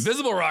rockets.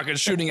 Invisible rockets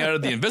shooting out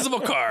of the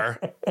invisible car.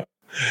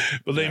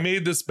 But they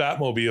made this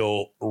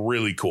Batmobile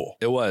really cool.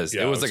 It was.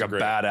 It was like a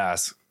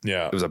badass.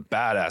 Yeah. It was a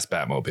badass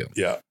Batmobile.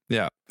 Yeah.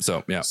 Yeah.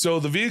 So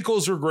the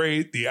vehicles were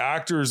great. The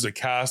actors, the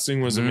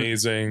casting was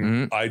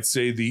amazing. I'd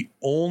say the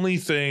only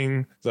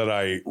thing that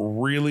I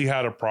really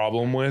had a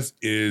problem with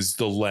is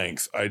the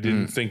length. I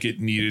didn't think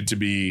it needed to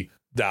be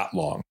that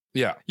long.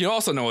 Yeah. You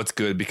also know it's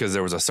good because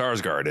there was a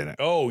Skarsgård in it.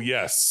 Oh,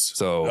 yes.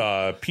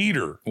 So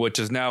Peter. Which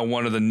is now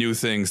one of the new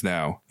things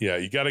now. Yeah,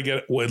 you got to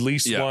get at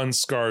least one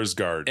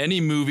Skarsgård.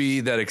 Any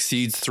movie that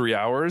exceeds 3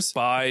 hours,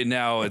 by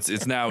now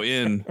it's now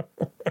in...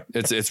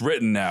 It's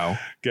written now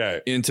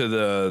into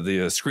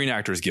the Screen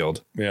Actors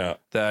Guild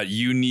that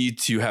you need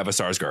to have a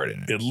Skarsgård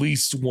in it. At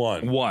least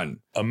one.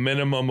 A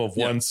minimum of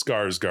one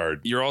Skarsgård.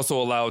 You're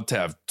also allowed to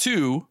have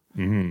 2,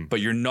 but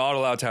you're not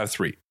allowed to have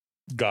 3.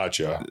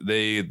 Gotcha.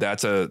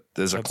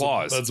 There's a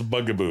clause. That's a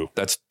bugaboo.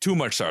 That's too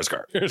much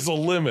Skarsgård. There's a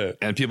limit.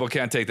 And people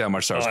can't take that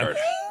much Skarsgård.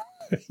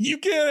 You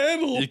can't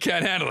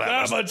handle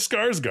that much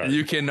Skarsgård.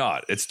 You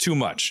cannot. It's too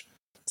much.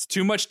 It's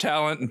too much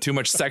talent and too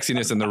much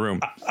sexiness in the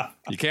room.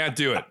 You can't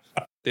do it.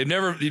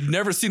 You've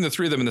never seen the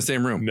 3 of them in the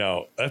same room.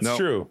 No, that's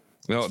true.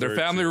 No, their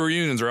family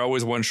reunions are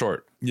always one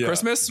short. Yeah.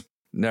 Christmas,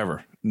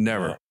 never.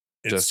 Yeah.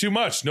 It's too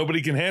much.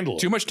 Nobody can handle it.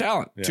 Too much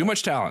talent. Yeah. Too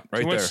much talent.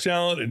 Right there. Too much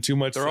talent and too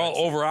much. They're all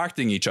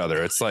overacting each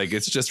other. It's like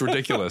it's just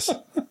ridiculous.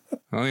 I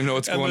don't even know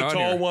what's going on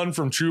here. The tall one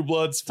from True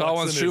Blood's. Tall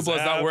one's True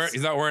Blood's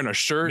he's not wearing a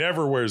shirt.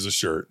 Never wears a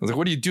shirt. I was like,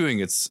 what are you doing?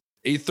 It's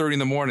 8:30 in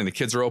the morning. The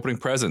kids are opening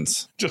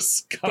presents.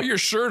 Just put your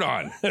shirt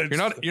on.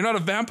 You're not a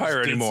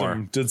vampire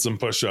anymore. Did some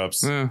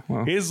push-ups.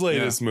 His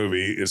latest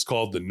movie is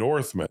called The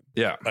Northman.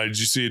 Yeah. Did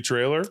you see a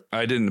trailer?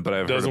 I didn't, but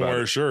I've doesn't heard about wear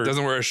it. a shirt.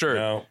 Doesn't wear a shirt.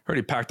 No. Heard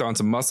he packed on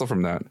some muscle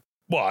from that.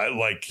 Well,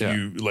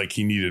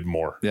 he needed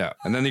more. Yeah.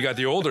 And then you got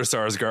the older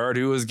Skarsgård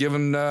who was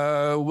giving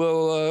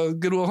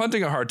Good Will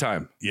Hunting a hard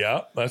time.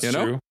 Yeah, that's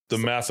true. The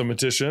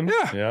mathematician.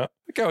 Yeah.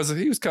 That guy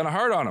he was kind of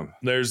hard on him.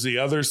 There's the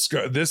other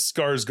this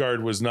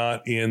Skarsgård was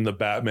not in the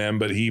Batman,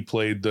 but he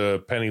played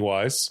the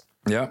Pennywise.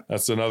 Yeah.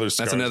 That's another Skarsgård.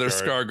 That's another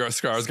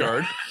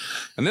Skarsgård.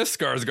 And this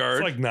Skarsgård.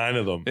 It's like 9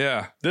 of them.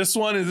 Yeah. This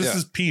one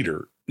is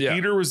Peter. Yeah.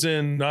 Peter was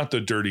in not the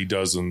Dirty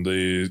Dozen,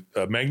 the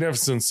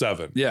Magnificent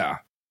Seven. Yeah.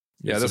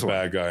 Yeah, this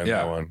bad guy in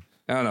that one.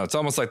 I don't know. It's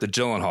almost like the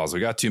Gyllenhaals. We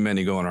got too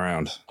many going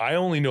around. I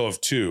only know of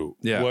 2.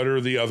 Yeah. What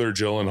are the other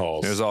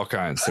Gyllenhaals? There's all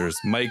kinds. There's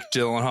Mike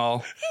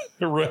Gyllenhaal.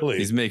 Really?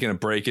 He's making a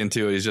break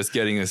into it. He's just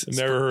getting his.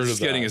 Never heard of that.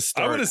 Getting his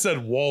start. I would have said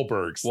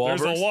Wahlbergs.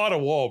 There's a lot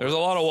of Wahlbergs. There's a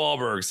lot of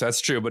Wahlbergs. That's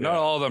true, but not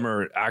all of them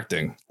are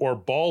acting. Or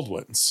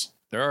Baldwins.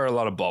 There are a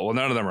lot of Well,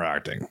 none of them are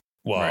acting.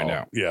 Right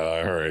now. Yeah.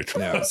 All right.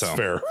 Yeah, that's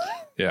fair.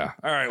 Yeah.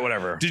 All right.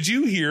 Whatever. Did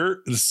you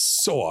hear? This is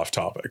so off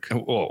topic.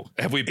 Whoa.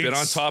 Have we been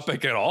on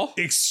topic at all?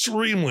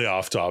 Extremely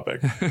off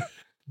topic.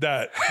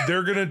 That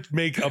they're going to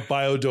make a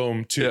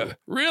Biodome 2. Yeah.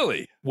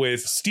 Really?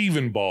 With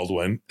Stephen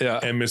Baldwin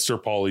and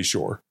Mr. Pauly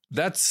Shore.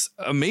 That's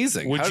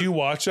amazing. Would you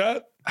watch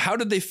that? How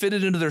did they fit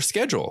it into their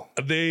schedule?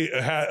 They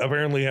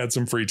apparently had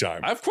some free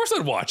time. Of course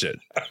I'd watch it.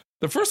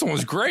 The first one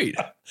was great.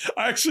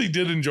 I actually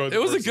did enjoy it.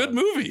 It was a good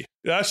movie.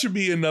 That should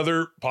be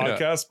another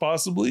podcast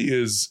possibly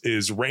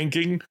is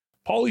ranking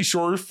Pauly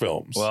Shore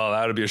films. Well,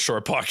 that would be a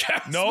short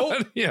podcast. No,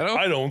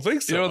 I don't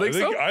think so. You don't think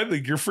so? I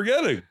think you're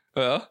forgetting.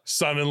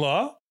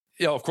 Son-in-Law.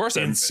 Yeah, of course.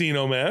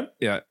 Encino Man.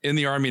 Yeah, In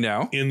the Army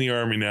Now.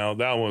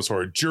 That one was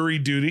horrid. Jury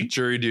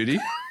Duty.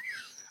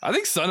 I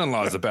think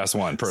Son-in-Law is the best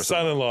one,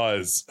 personally. Son-in-Law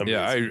is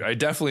amazing. Yeah, I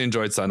definitely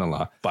enjoyed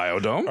Son-in-Law.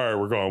 Biodome. All right,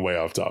 we're going way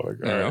off topic.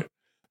 All right.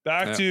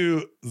 Back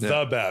to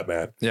The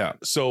Batman. Yeah.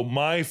 So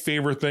my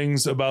favorite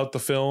things about the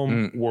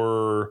film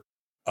were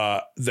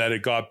that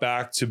it got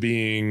back to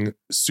being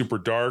super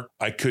dark.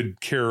 I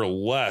could care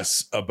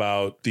less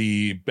about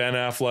the Ben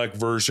Affleck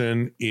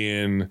version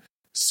in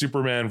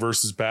Superman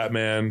versus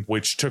Batman,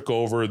 which took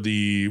over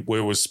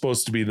what was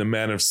supposed to be the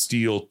Man of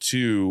Steel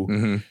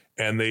 2,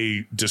 and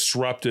they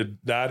disrupted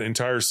that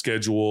entire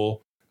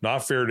schedule.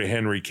 not fair to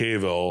Henry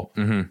Cavill.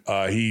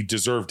 He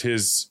deserved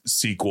his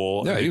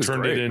sequel. Yeah, and he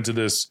turned great. it into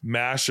this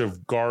mash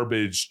of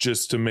garbage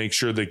just to make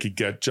sure they could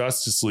get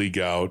Justice League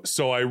out.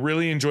 So I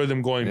really enjoy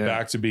them going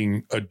back to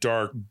being a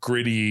dark,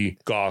 gritty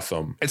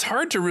Gotham. It's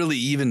hard to really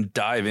even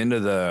dive into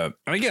the,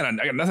 and again,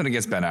 I got nothing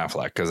against Ben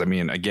Affleck, because I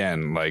mean,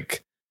 again,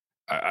 like,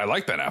 I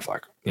like Ben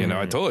Affleck, you know,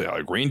 I totally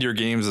like Reindeer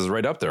Games is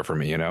right up there for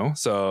me, you know,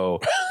 so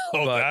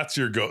that's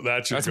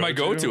my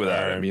go-to with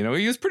Adam, you know,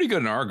 he was pretty good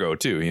in Argo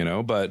too, you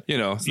know, but you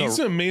know, he's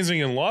amazing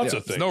in lots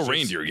of things. No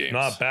Reindeer Games,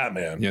 not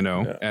Batman, you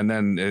know, and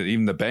then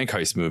even the bank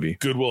heist movie,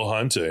 Good Will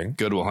Hunting.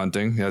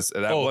 Yes,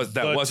 that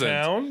wasn't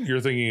Town.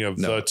 You're thinking of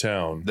The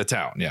Town.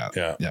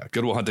 Yeah.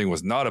 Good Will Hunting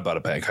was not about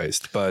a bank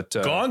heist, but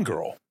Gone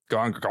Girl.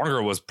 Gone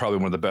Girl was probably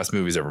one of the best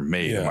movies ever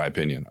made, in my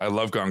opinion. I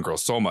love Gone Girl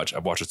so much.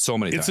 I've watched it so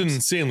many times. It's an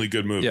insanely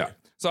good movie. Yeah.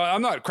 So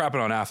I'm not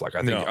crapping on Affleck.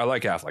 I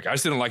like Affleck. I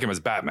just didn't like him as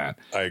Batman.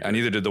 And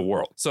neither did the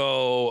world.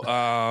 So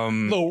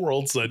the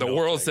world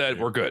said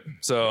we're good.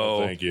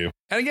 So thank you.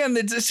 And again,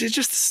 it's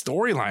just the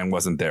storyline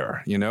wasn't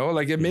there. You know,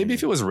 like maybe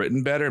if it was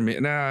written better,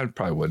 it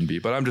probably wouldn't be.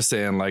 But I'm just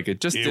saying, like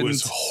it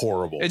was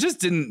horrible. It just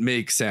didn't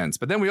make sense.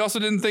 But then we also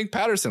didn't think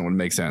Patterson would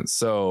make sense.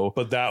 So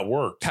but that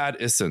worked.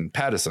 Pattinson.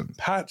 Pattinson.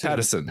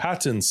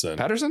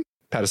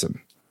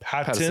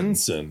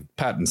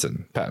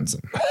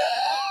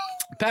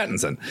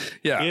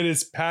 Yeah. It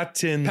is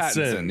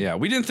Pattinson. Yeah.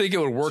 We didn't think it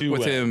would work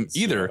with him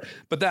either,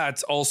 but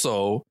that's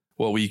also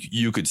what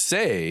you could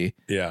say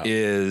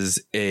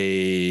is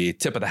a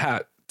tip of the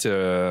hat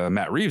to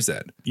Matt Reeves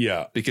then.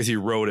 Yeah. Because he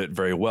wrote it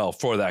very well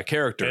for that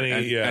character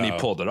and he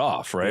pulled it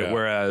off, right? Yeah.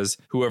 Whereas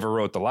whoever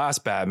wrote the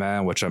last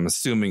Batman, which I'm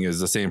assuming is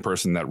the same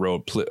person that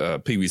wrote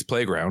Pee-wee's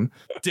Playground,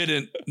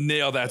 didn't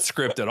nail that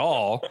script at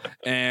all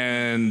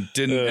and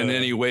didn't in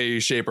any way,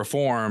 shape or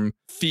form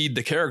feed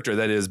the character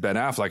that is Ben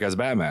Affleck as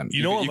Batman.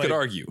 You could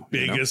argue.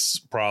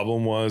 Biggest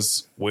problem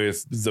was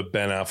with the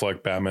Ben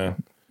Affleck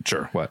Batman.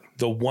 Sure. What?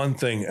 The one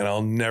thing, and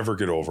I'll never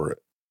get over it.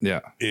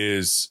 Yeah.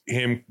 Is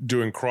him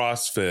doing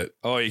CrossFit.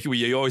 Oh,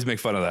 you always make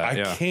fun of that.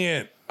 I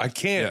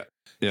can't.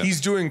 Yeah.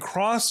 He's doing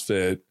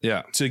CrossFit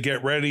to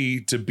get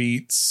ready to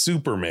beat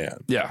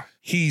Superman. Yeah.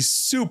 He's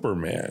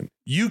Superman.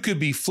 You could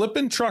be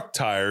flipping truck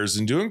tires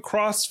and doing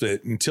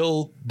CrossFit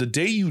until the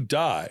day you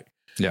die.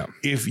 Yeah.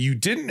 If you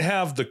didn't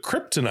have the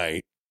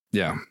kryptonite,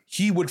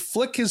 he would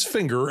flick his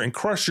finger and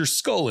crush your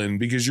skull in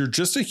because you're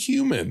just a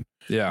human.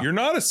 Yeah. You're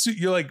not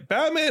you're like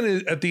Batman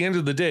is, at the end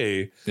of the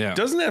day,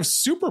 doesn't have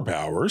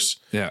superpowers.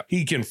 Yeah.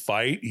 He can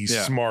fight. He's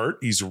smart.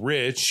 He's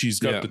rich. He's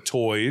got the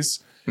toys.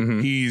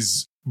 Mm-hmm.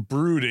 He's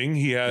brooding.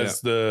 He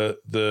has the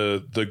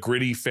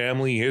gritty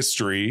family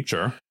history.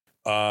 Sure.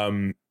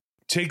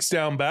 Takes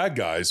down bad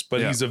guys,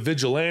 but he's a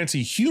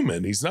vigilante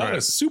human. He's not a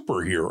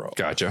superhero.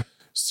 Gotcha.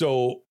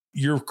 So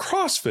your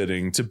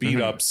CrossFitting to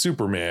beat up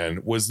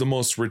Superman was the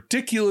most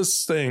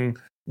ridiculous thing.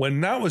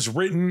 When that was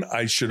written,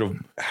 I should have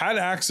had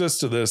access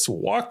to this,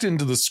 walked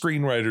into the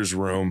screenwriter's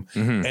room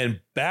and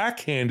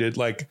backhanded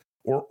like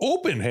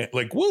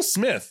Will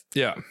Smith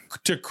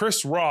to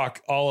Chris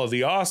Rock all of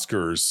the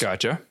Oscars.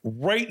 Gotcha.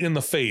 Right in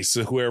the face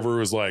of whoever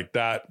was like,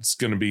 that's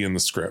going to be in the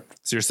script.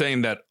 So you're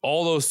saying that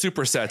all those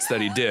supersets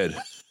that he did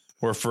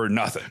were for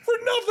nothing. For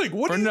nothing.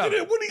 What are you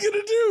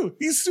gonna do?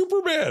 He's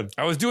Superman.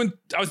 I was doing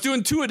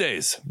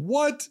 2-a-days.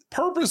 What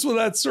purpose would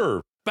that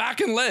serve?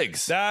 Back and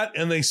legs. That,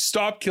 and they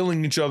stopped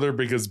killing each other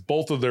because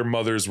both of their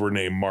mothers were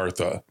named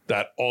Martha.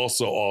 That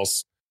also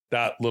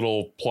that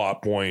little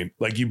plot point,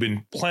 like you've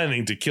been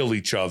planning to kill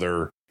each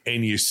other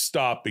and you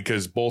stop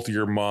because both of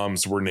your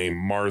moms were named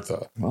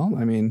Martha. Well,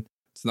 I mean,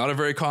 it's not a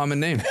very common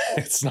name.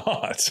 It's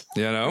not.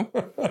 You know?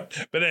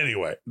 But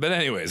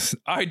anyways,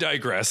 I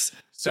digress.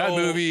 So, that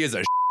movie is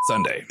a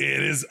Sunday.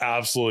 It is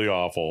absolutely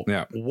awful.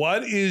 Yeah.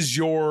 What is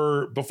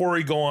before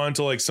we go on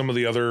to like some of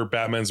the other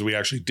Batmans we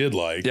actually did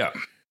like. Yeah.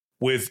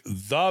 With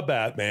the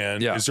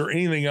Batman, is there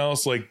anything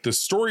else? Like the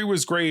story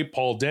was great.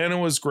 Paul Dano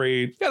was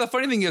great. Yeah, the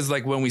funny thing is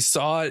like when we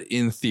saw it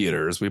in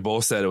theaters, we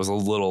both said it was a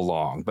little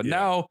long. But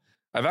now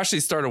I've actually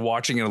started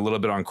watching it a little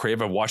bit on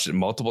Crave. I've watched it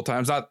multiple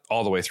times, not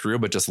all the way through,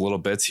 but just little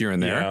bits here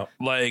and there. Yeah.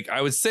 Like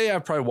I would say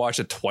I've probably watched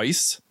it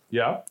twice.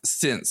 Yeah.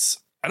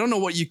 Since. I don't know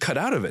what you cut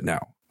out of it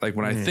now. Like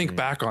when I think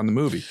back on the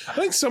movie. I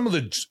think some of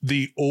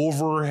the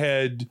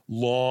overhead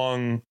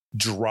long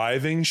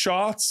driving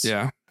shots.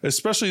 Yeah.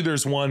 Especially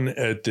there's one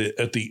at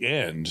the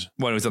end.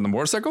 When he was on the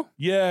motorcycle?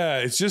 Yeah,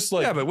 it's just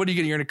like... Yeah, but what are you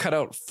going to... You're going to cut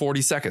out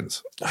 40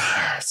 seconds.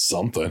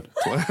 Something.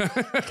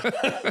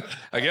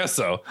 I guess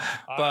so.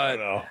 But I don't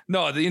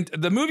know. No,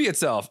 the movie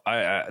itself,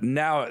 I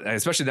now,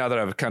 especially now that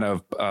I've kind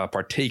of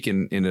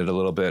partaken in it a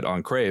little bit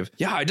on Crave.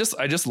 Yeah, I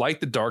just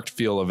liked the dark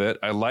feel of it.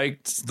 I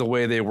liked the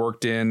way they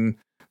worked in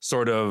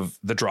sort of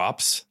the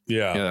drops.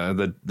 Yeah.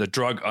 The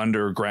drug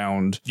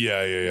underground.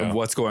 Yeah. Of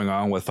what's going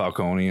on with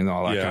Falcone and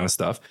all that kind of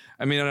stuff.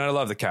 I mean, and I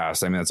love the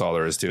cast. I mean, that's all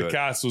there is to it. The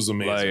cast was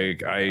amazing.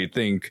 Like, I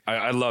think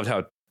I loved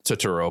how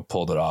Turturro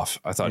pulled it off.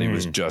 I thought he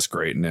was just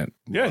great in it.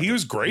 Yeah, he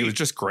was great. He was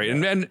just great.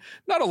 And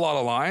not a lot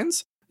of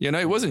lines. You know,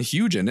 he wasn't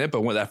huge in it,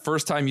 but when that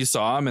first time you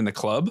saw him in the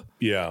club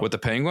with the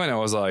Penguin, I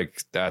was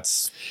like,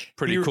 that's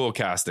pretty cool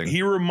casting.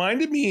 He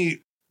reminded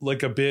me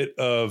like a bit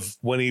of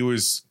when he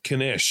was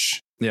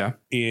Knish. Yeah.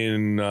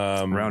 In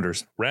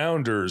Rounders,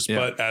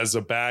 but as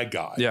a bad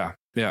guy. Yeah.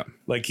 Yeah.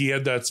 Like he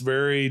had that's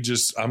very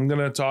just, I'm going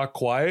to talk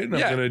quiet and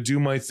I'm going to do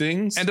my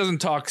things. And doesn't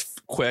talk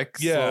quick.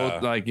 Yeah.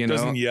 So, like,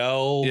 doesn't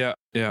yell. Yeah.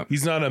 Yeah.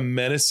 He's not a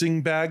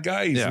menacing bad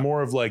guy. He's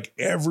more of like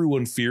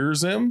everyone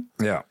fears him.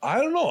 Yeah. I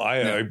don't know.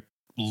 I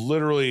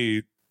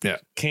literally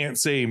can't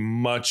say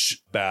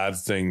much bad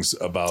things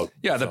about.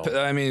 Yeah.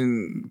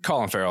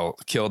 Colin Farrell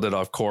killed it,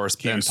 of course.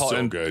 He was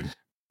so good.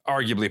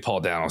 Arguably,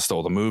 Paul Dano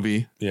stole the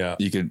movie. Yeah.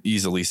 You could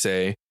easily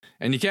say.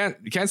 And I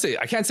can't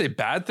say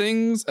bad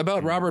things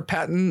about Robert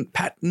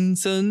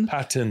Pattinson.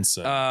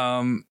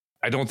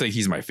 I don't think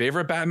he's my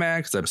favorite Batman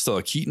because I'm still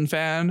a Keaton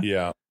fan.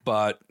 Yeah.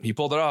 But he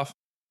pulled it off.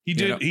 He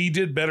did. He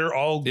did better.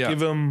 I'll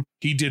give him.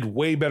 He did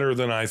way better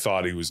than I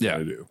thought he was going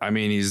to do. I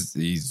mean,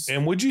 he's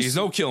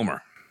no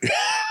Kilmer.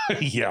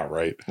 Yeah.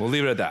 Right. We'll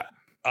leave it at that.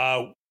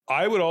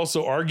 I would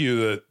also argue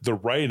that the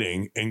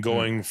writing and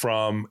going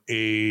from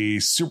a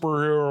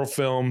superhero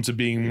film to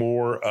being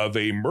more of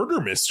a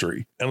murder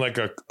mystery and like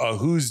a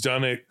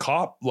whodunit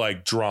cop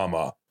like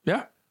drama.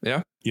 Yeah.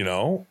 Yeah. You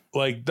know,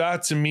 like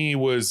that to me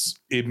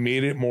it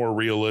made it more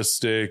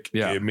realistic.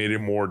 Yeah. It made it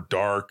more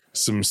dark.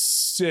 Some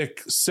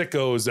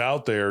sickos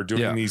out there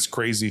doing these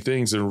crazy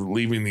things and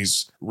leaving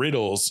these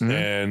riddles. Mm-hmm.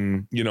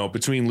 And, you know,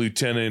 between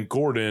Lieutenant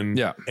Gordon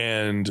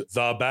and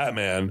the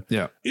Batman,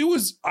 it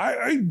was,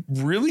 I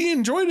really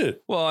enjoyed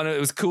it. Well, and it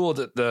was cool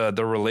that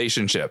the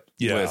relationship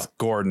with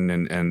Gordon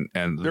and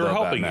they're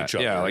helping each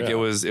other. Yeah. Like it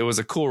was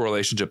a cool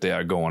relationship they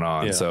had going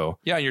on. Yeah. So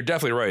yeah, you're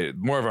definitely right.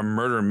 More of a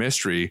murder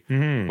mystery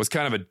was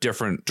kind of a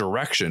different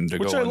direction to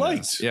which go. I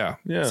liked. Yeah.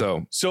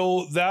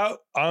 So that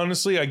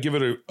honestly, I give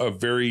it a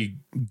very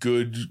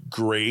good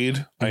grade.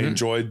 Mm-hmm. I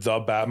enjoyed The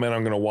Batman.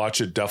 I'm going to watch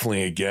it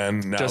definitely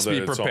again now that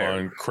it's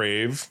on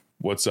Crave.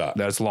 What's up?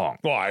 That's long.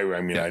 Well,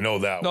 I mean, I know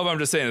that. No, but I'm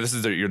just saying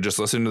you're just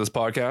listening to this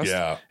podcast.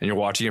 Yeah. And you're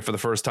watching it for the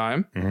first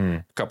time. Mm-hmm.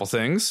 A couple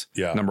things.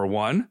 Yeah. Number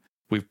one,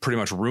 we've pretty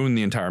much ruined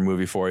the entire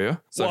movie for you.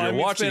 So if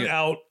you're watching it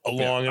out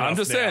long enough. I'm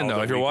just saying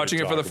though, if you're watching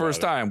it for the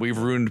first time, we've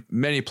ruined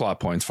many plot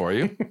points for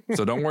you.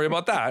 So don't worry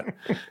about that.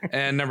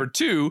 And number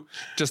two,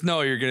 just know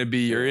you're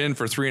in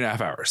for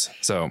 3.5 hours.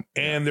 So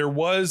there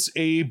was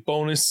a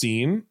bonus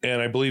scene,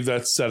 and I believe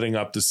that's setting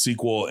up the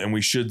sequel. And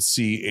we should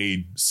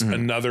see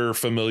another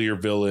familiar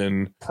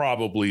villain,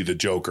 probably the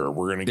Joker.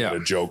 We're gonna get a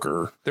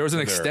Joker. There was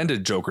an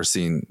extended Joker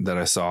scene that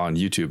I saw on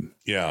YouTube.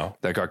 Yeah,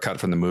 that got cut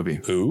from the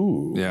movie.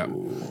 Ooh, yeah,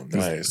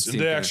 nice.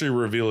 Did they actually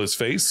reveal his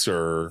face,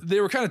 or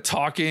they were kind of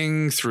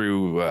talking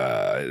through?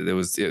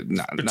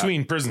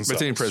 Between prison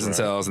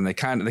cells, and they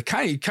kind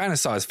of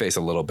saw his face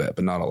a little bit,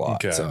 but not a lot.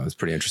 Okay. So it was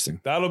pretty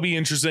interesting. That'll be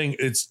interesting.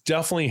 It's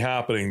definitely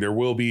happening. There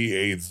will be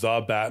a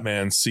The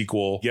Batman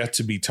sequel yet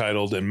to be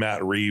titled, and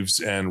Matt Reeves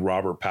and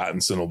Robert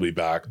Pattinson will be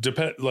back.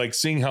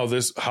 Seeing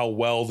how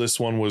well this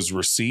one was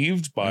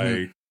received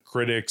by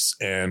critics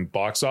and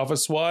box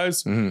office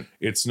wise,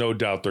 it's no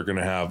doubt they're going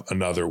to have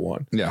another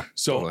one. Yeah.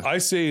 So totally. I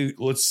say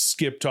let's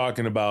skip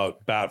talking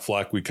about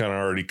Batfleck. We kind of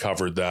already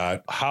covered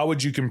that. How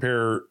would you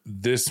compare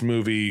this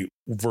movie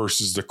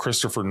versus the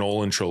Christopher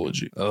Nolan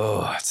trilogy?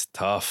 Oh, it's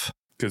tough.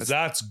 Because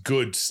that's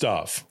good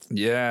stuff.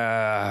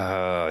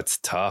 Yeah, it's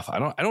tough. I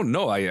don't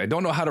know. I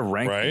don't know how to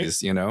rank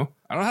these. You know,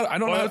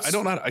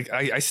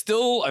 I'm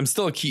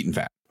still a Keaton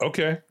fan.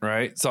 Okay.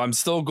 Right. So I'm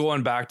still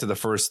going back to the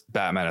first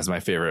Batman as my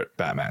favorite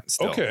Batman.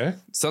 Still. Okay.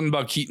 Something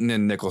about Keaton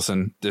and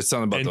Nicholson. There's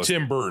something about those.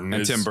 Tim Burton.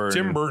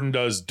 Tim Burton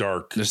does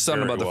dark. There's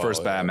something about the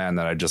first Batman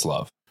that I just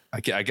love. I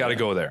got to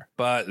go there.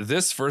 But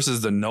this versus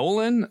the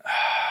Nolan,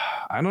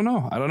 I don't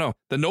know.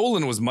 The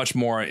Nolan was much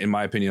more, in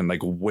my opinion,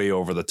 like way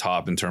over the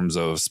top in terms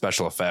of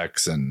special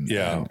effects and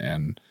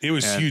it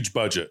was huge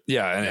budget.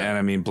 Yeah, and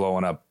I mean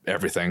blowing up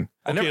everything.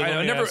 I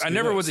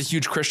never was a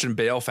huge Christian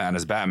Bale fan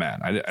as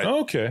Batman.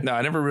 No,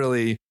 I never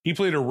really. He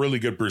played a really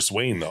good Bruce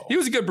Wayne though. He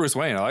was a good Bruce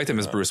Wayne. I liked him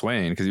as Bruce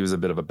Wayne because he was a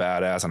bit of a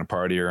badass and a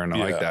partier, and I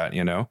like that.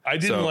 You know, I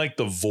didn't like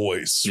the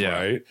voice.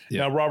 Right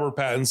yeah. Now Robert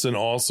Pattinson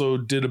also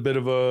did a bit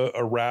of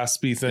a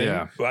raspy thing.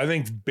 Yeah. But I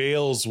think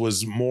Bale's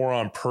was more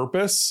on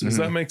purpose. Does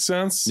that make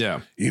sense?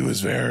 Yeah, he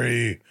was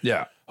very.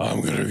 Yeah, I'm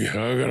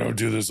gonna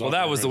do this. Well,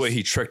 that was the way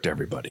he tricked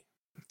everybody.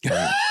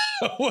 Right.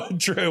 What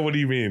do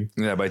you mean?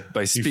 Yeah,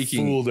 by speaking, he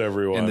fooled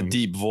everyone in the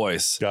deep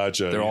voice.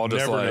 Gotcha. They're all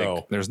just like,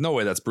 know. There's no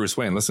way that's Bruce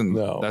Wayne. Listen,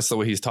 that's the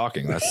way he's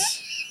talking.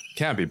 That's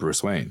can't be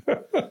Bruce Wayne.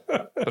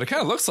 But it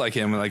kind of looks like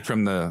him, like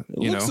from the the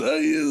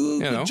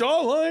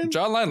jawline.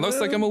 Jawline looks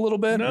like him a little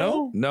bit.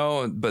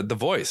 No, but the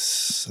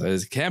voice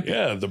can't be.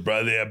 Yeah, the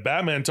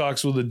Batman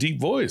talks with a deep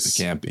voice.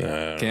 It can't be.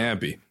 Can't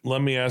be.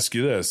 Let me ask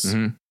you this.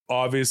 Mm-hmm.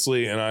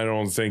 Obviously, and I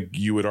don't think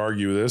you would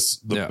argue this,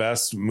 the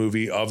best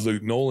movie of the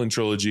Nolan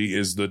trilogy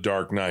is The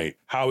Dark Knight.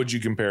 How would you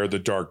compare The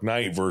Dark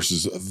Knight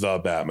versus The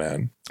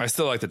Batman? I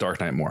still like The Dark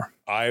Knight more.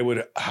 I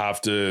would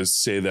have to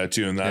say that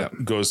too, and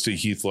that goes to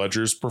Heath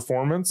Ledger's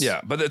performance.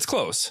 Yeah, but it's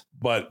close.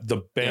 But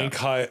the bank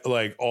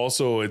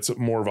also it's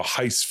more of a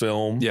heist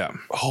film. Yeah.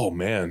 Oh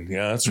man,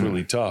 yeah, that's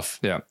really tough.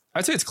 Yeah,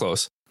 I'd say it's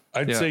close.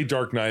 I'd say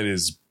Dark Knight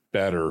is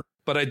better.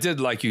 But I did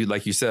like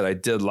you said, I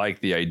did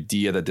like the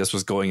idea that this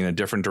was going in a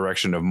different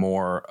direction of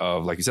more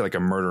of, like you said, like a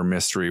murder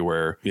mystery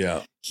where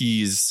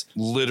he's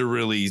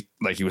literally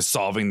like he was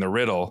solving the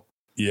riddle.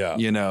 Yeah.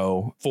 You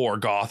know, for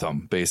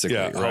Gotham, basically.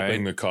 Yeah,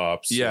 helping the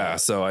cops. Yeah.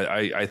 So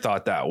I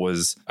thought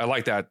I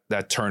like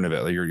that turn of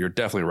it. Like you're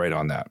definitely right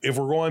on that. If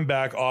we're going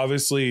back,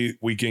 obviously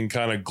we can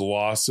kind of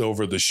gloss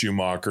over the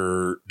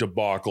Schumacher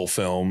debacle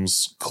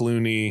films.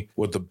 Clooney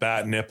with the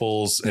bat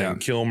nipples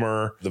and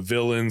Kilmer. The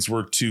villains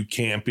were too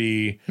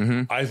campy.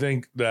 Mm-hmm. I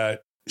think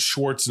that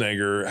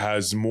Schwarzenegger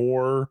has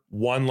more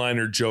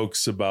one-liner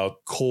jokes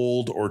about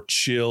cold or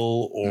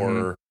chill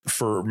or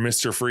for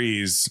Mr.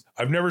 Freeze.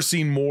 I've never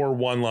seen more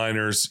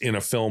one-liners in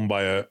a film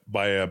by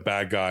a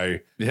bad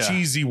guy.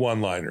 Cheesy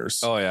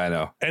one-liners. Oh yeah, I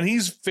know. And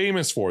he's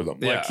famous for them.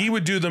 Like he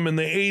would do them in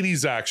the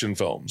 80s action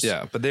films.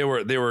 Yeah, but they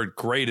were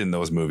great in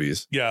those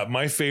movies. Yeah,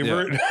 my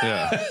favorite.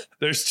 Yeah.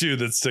 There's two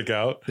that stick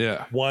out.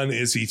 Yeah. One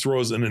is he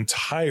throws an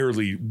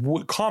entirely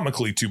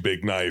comically too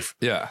big knife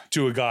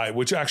to a guy,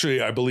 which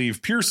actually I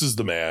believe pierces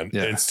the man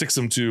and sticks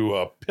him to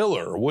a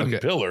pillar, a wooden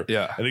pillar.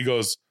 Yeah. And he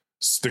goes,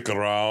 "Stick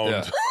around."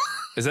 Yeah.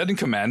 Is that in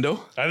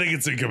Commando? I think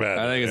it's in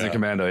Commando. I think it's in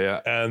Commando, yeah.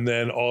 And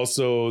then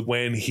also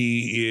when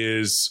he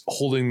is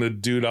holding the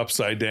dude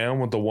upside down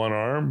with the one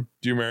arm.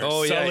 Do you remember?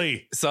 Oh, Sully. Yeah.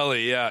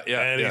 Sully, yeah.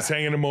 And he's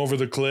hanging him over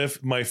the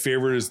cliff. My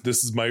favorite is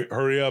this is my weak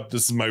arm.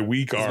 This is my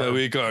weak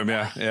arm,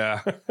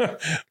 yeah.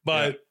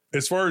 But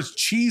as far as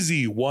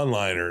cheesy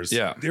one-liners,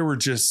 they were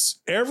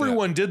just,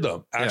 everyone did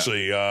them.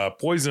 Actually,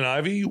 Poison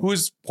Ivy.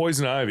 Who's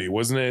Poison Ivy?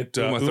 Wasn't it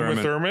Uma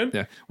Thurman?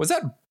 Yeah. Was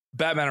that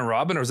Batman and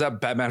Robin or was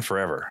that Batman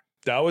Forever?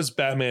 That was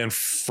Batman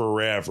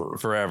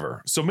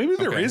Forever. So maybe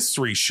there is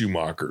 3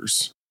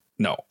 Schumachers.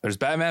 No, there's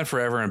Batman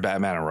Forever and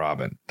Batman and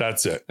Robin.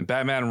 That's it. And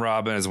Batman and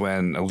Robin is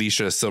when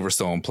Alicia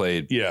Silverstone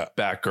played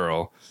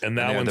Batgirl. And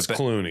that one's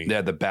Clooney. They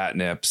had the bat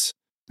nips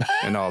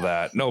and all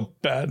that. No.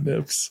 Bat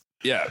nips.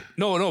 Yeah.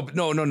 No.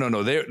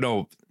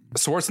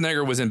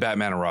 Schwarzenegger was in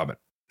Batman and Robin.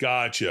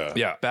 Gotcha.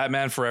 Yeah.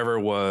 Batman Forever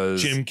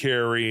was Jim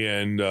Carrey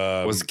and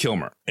was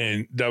Kilmer.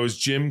 And that was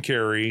Jim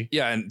Carrey.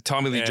 Yeah, and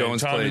Tommy Lee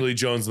Jones. Lee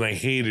Jones, and they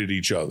hated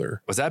each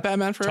other. Was that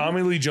Batman Forever?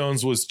 Tommy Lee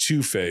Jones was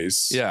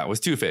Two-Face. Yeah, it was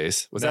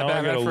Two-Face. Was that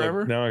Batman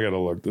Forever? Now I gotta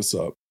look this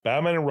up.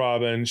 Batman and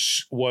Robin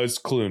was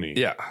Clooney.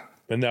 Yeah.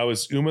 And that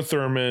was Uma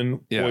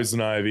Thurman,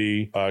 Poison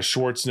Ivy,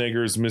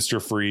 Schwarzenegger's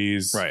Mr.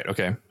 Freeze. Right.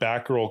 Okay.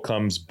 Batgirl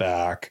comes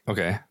back.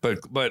 Okay.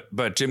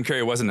 But Jim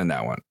Carrey wasn't in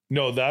that one.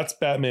 No, that's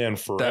Batman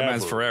Forever.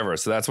 Batman's Forever.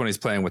 So that's when he's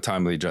playing with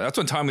Tommy Lee Jones. That's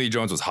when Tommy Lee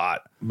Jones was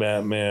hot.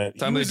 Batman.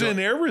 He was in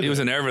everything. He was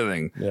in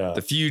everything. Yeah.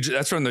 The Fugitive.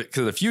 That's from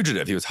the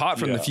Fugitive. He was hot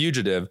from The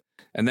Fugitive,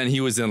 and then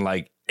he was in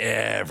like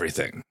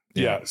everything.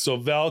 Yeah. So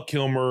Val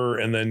Kilmer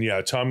and then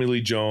Tommy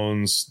Lee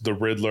Jones, the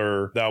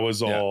Riddler. That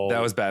was all.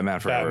 That was Batman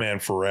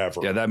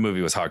Forever. Yeah, that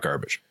movie was hot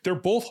garbage. They're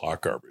both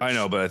hot garbage. I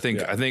know, but I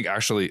think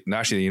actually,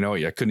 you know,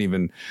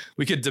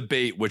 we could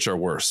debate which are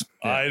worse.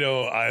 Yeah. I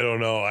don't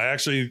know. I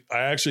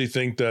actually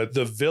think that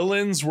the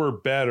villains were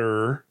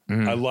better.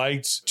 Mm-hmm. I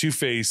liked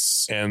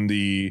Two-Face and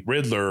the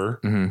Riddler.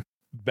 Mm-hmm.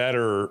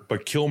 Better,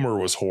 but Kilmer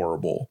was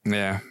horrible.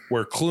 Yeah.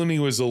 Where Clooney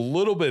was a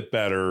little bit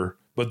better.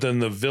 But then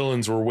the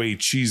villains were way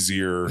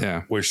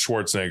cheesier with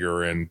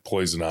Schwarzenegger and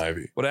Poison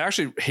Ivy. What I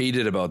actually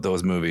hated about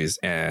those movies,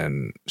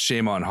 and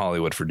shame on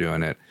Hollywood for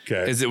doing it,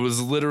 is it was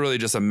literally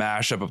just a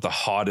mashup of the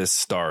hottest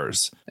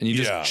stars. And you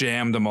just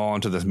jammed them all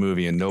into this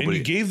movie and nobody...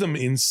 And you gave them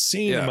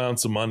insane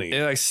amounts of money.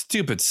 Like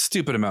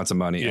stupid amounts of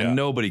money. And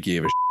nobody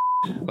gave a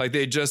shit. Like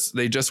they just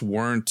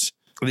weren't...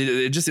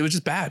 It was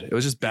just bad. It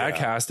was just bad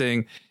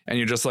casting. And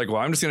you're just like, well,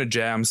 I'm just going to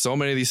jam so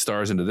many of these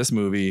stars into this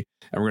movie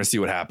and we're going to see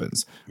what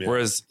happens. Yeah.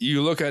 Whereas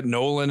you look at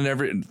Nolan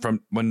and from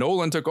when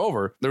Nolan took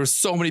over, there were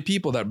so many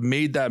people that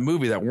made that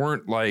movie that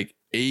weren't like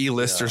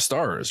A-lister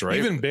stars, right?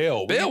 Even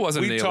Bale. Bale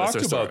wasn't an A-lister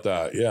star. We talked about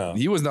that, yeah.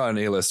 He was not an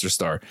A-lister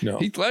star. No.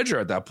 Heath Ledger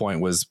at that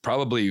point was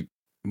probably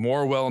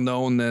more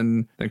well-known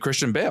than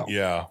Christian Bale.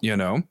 Yeah. You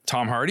know,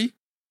 Tom Hardy.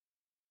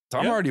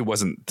 Tom Hardy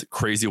wasn't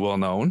crazy well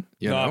known,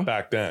 Not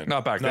back then.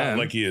 Not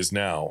like he is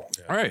now.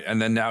 Yeah. All right.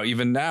 And then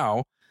even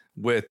now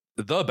with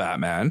the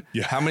Batman,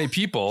 how many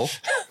people,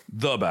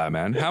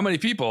 how many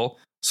people,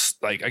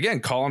 like again,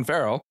 Colin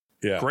Farrell,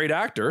 great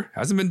actor,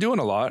 hasn't been doing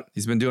a lot.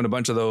 He's been doing a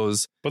bunch of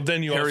those but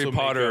then you Harry also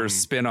Potter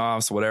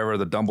spin-offs, whatever,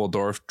 the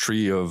Dumbledore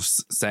Tree of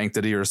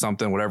Sanctity or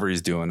something, whatever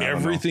he's doing.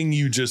 Everything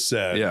you just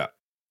said. Yeah.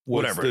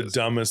 Whatever the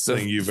dumbest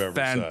thing you've ever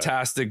said.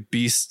 Fantastic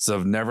Beasts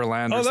of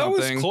Neverland or something.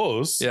 That was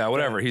close. Yeah,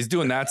 whatever. He's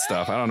doing that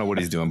stuff. I don't know what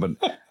he's doing, but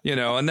you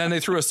know, and then they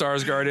threw a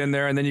Skarsgård in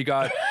there and then you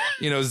got,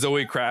 you know,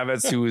 Zoe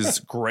Kravitz, who is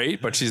great,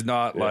 but she's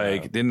not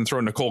like, they didn't throw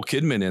Nicole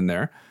Kidman in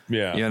there.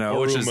 Yeah. You know,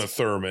 or which Uma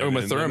Thurman in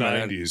the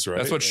 90s, right?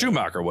 That's what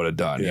Schumacher would have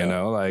done, you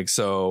know, like,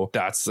 so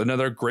that's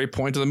another great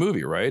point of the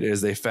movie, right?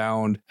 Is they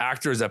found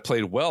actors that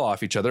played well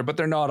off each other, but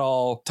they're not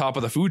all top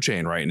of the food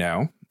chain right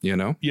now. You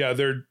know? Yeah,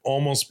 they're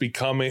almost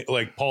becoming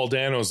like Paul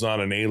Dano's not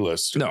an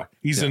A-lister. No.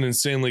 He's an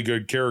insanely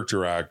good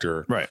character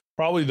actor. Right.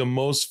 probably the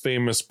most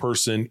famous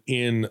person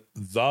in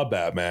the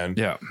Batman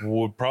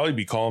would probably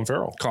be Colin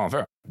Farrell. Colin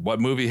Farrell. What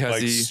movie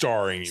has he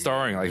starring?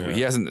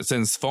 He hasn't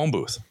since Phone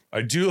Booth.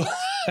 I do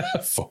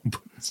Phone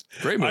Booth.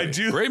 Great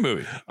movie. Great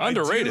movie.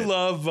 Underrated. I do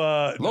love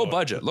low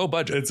budget.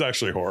 It's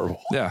actually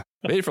horrible. Yeah.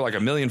 Made for like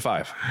 $1.5 million.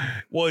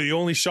 Well, you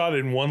only shot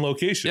it in one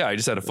location. Yeah, I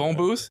just had a phone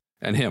booth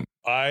and him.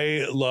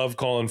 I love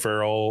Colin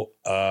Farrell,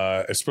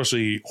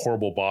 especially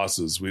Horrible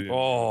Bosses.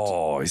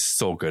 He's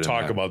so good.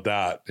 Talk about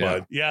that.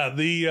 But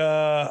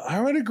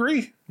I would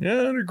agree.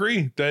 Yeah, I'd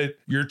agree that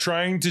you're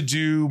trying to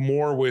do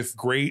more with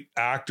great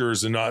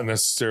actors and not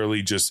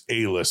necessarily just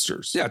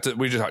A-listers. Yeah,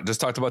 we just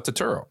talked about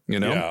Turturro.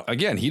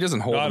 Again, he doesn't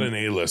hold not an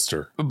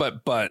A-lister,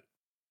 but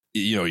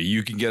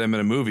you can get him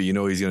in a movie.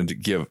 He's going to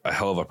give a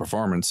hell of a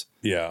performance.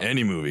 Yeah,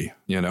 any movie.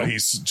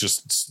 He's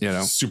just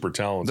super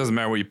talented. It doesn't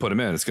matter what you put him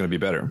in; it's going to be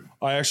better.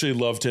 I actually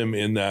loved him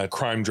in that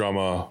crime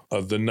drama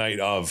of The Night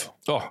of.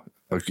 Oh,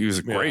 he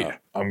was great.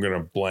 I'm going to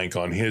blank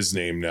on his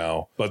name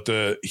now, but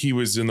he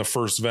was in the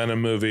first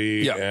Venom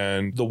movie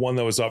and the one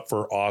that was up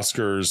for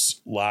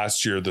Oscars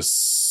last year. The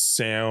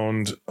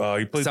Sound.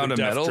 He played Sound the of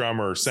Deaf Metal?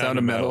 drummer. Sound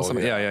of Metal.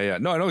 Yeah.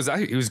 No, I know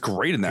exactly. He was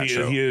great in that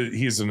show.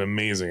 He's an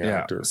amazing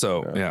actor.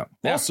 So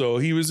Also,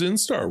 he was in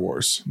Star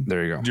Wars.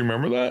 There you go. Do you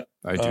remember that?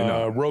 I do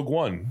not. Rogue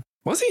One.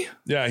 Was he?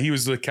 Yeah, he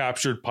was the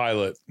captured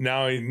pilot.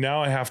 Now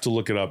I have to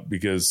look it up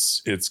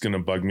because it's going to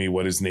bug me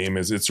what his name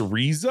is. It's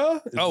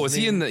Reza. Was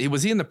he in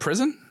the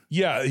prison?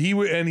 Yeah,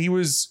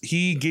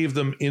 he gave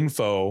them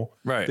info.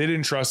 Right. They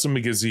didn't trust him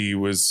because he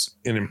was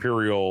an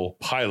Imperial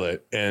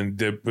pilot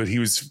but he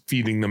was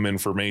feeding them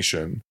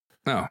information.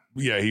 Oh.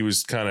 Yeah, he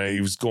was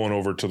going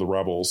over to the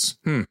rebels.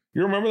 You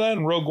remember that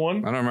in Rogue One?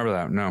 I don't remember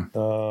that. No.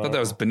 I thought that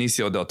was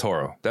Benicio del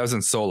Toro. That was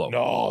in Solo.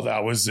 No,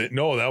 that was it.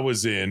 No, that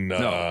was in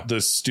the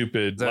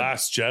stupid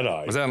Last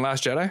Jedi. Was that in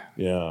Last Jedi?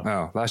 Yeah.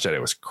 Oh, Last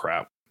Jedi was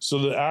crap. So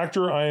the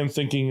actor I am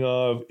thinking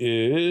of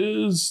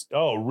is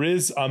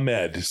Riz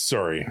Ahmed.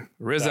 Sorry.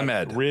 Riz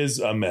Ahmed.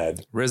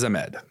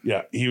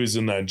 Yeah, he was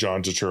in that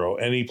John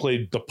Turturro, and he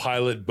played the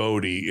pilot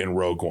Bodhi in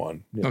Rogue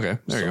One. Yeah, okay,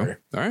 there you go.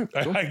 All right.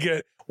 Cool. I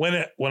get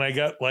when I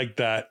got like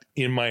that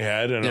in my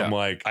head, and I'm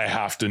like, I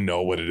have to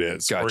know what it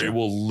is, or it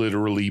will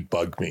literally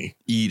bug me.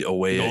 Eat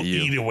away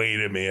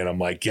at me, and I'm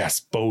like,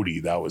 yes, Bodhi,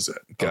 that was it.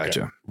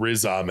 Gotcha. Okay.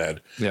 Riz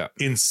Ahmed. Yeah,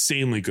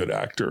 insanely good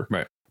actor.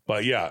 Right.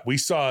 But yeah, we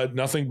saw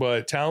nothing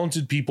but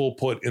talented people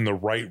put in the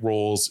right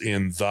roles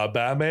in the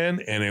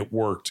Batman, and it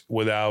worked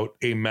without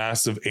a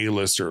massive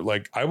A-lister.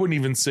 Like, I wouldn't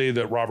even say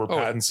that Robert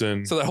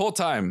Pattinson. So the whole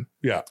time,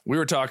 we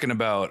were talking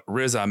about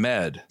Riz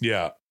Ahmed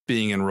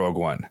being in Rogue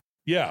One.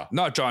 Yeah.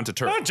 Not John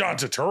Turturro. Not John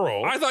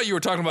Turturro. I thought you were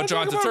talking about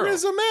John Turturro.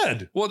 Riz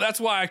Ahmed. Well, that's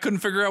why I couldn't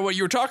figure out what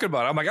you were talking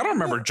about. I'm like, I don't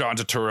remember John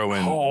Turturro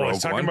in Rogue One. I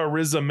was talking about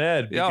Riz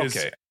Ahmed because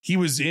he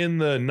was in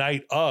the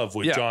Night of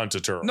with John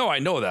Turturro. No, I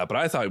know that, but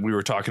I thought we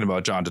were talking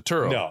about John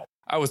Turturro. No.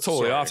 I was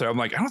totally off there. I'm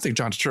like, I don't think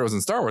John Turturro's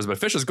in Star Wars, but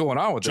Fish is going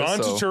on with John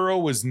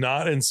Turturro was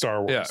not in Star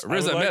Wars. Yeah,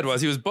 Riz Ahmed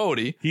was. He was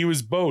Bodhi. He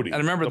was Bodhi. And I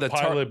remember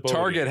that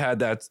Target had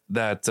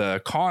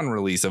that con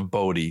release of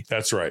Bodhi.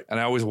 That's right. And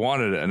I always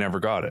wanted it. I never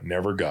got it.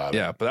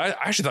 Yeah, but I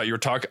actually thought you were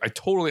talking. I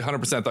totally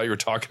 100% thought you were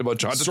talking about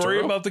John Turturro. Sorry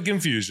about the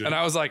confusion. And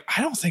I was like,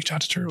 I don't think John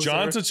Turturro was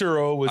John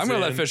Turturro was. I'm going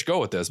to let Fish go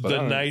with this. But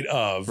the Night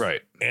of. Right.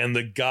 And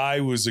the guy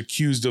who was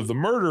accused of the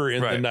murder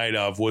in the Night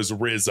of was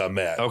Riz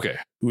Ahmed. Okay.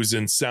 Who was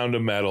in Sound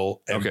of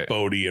Metal and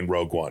Bodhi in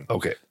Rogue One.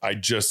 Okay. I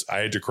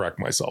had to correct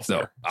myself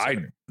there.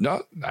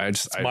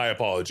 My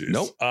apologies.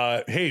 Nope.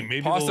 Hey,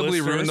 maybe possibly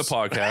ruin the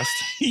podcast.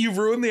 You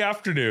ruined the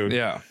afternoon.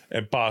 Yeah.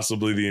 And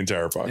possibly the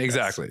entire podcast.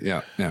 Exactly.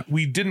 Yeah. Yeah.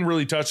 We didn't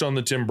really touch on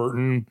the Tim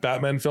Burton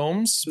Batman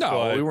films.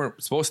 No, we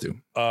weren't supposed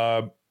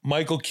to.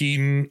 Michael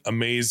Keaton,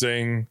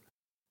 amazing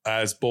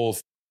as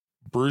both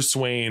Bruce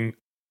Wayne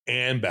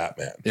and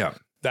Batman. Yeah.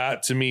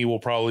 That to me will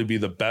probably be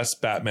the best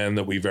Batman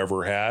that we've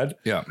ever had.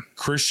 Yeah.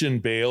 Christian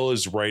Bale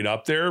is right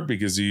up there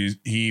because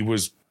he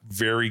was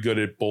very good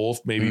at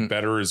both, maybe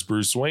better as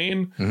Bruce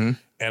Wayne. Mm-hmm.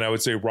 And I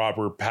would say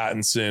Robert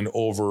Pattinson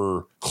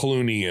over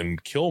Clooney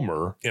and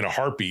Kilmer in a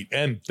heartbeat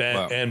and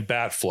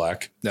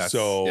Batfleck.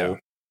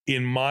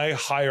 In my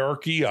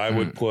hierarchy, I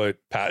would put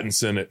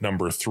Pattinson at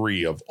number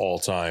 3 of all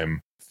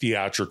time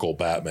theatrical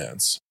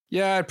Batmans.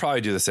 Yeah, I'd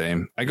probably do the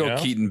same. I go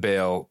Keaton,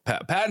 Bale,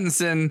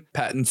 Pattinson,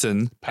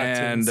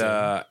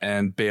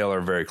 and Bale are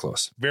very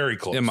close. Very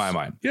close in my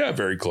mind. Yeah,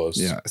 very close.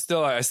 Yeah,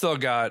 I still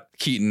got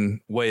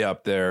Keaton way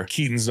up there.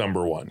 Keaton's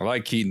number 1. I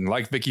like Keaton.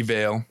 Like Vicky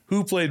Vale.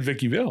 Who played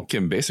Vicky Vale?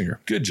 Kim Basinger.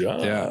 Good job.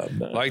 Yeah,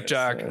 like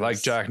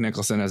Jack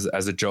Nicholson as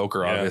a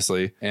Joker,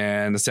 obviously,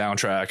 and the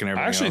soundtrack and everything.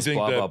 I actually else,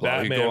 think that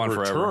Batman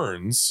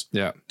Returns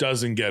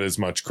doesn't get as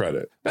much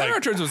credit. Batman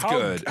Returns was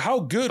good. How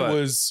good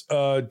was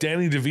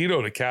Danny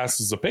DeVito to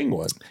cast as a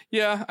Penguin?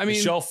 Yeah, I mean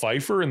Michelle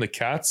Pfeiffer in the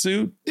cat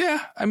suit.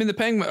 Yeah, I mean the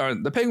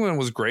Penguin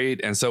was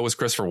great, and so was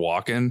Christopher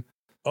Walken.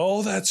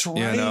 Oh, that's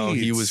right.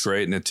 He was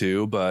great in it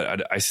too.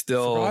 But I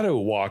still forgot who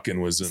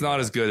Walken was in. It's not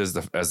as good as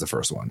the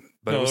first one,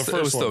 but it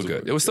was still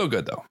good. It was still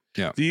good though.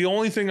 Yeah. The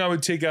only thing I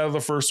would take out of the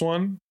first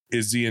one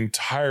is the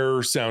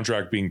entire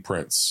soundtrack being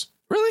Prince.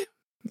 Really?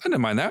 I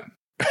didn't mind that.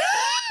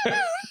 I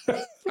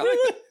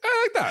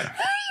like that.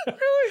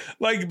 Really?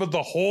 Like, but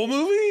the whole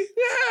movie?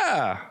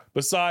 Yeah.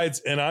 Besides,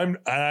 and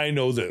I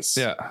know this.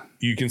 Yeah.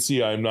 You can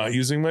see I'm not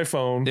using my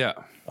phone. Yeah.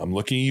 I'm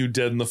looking you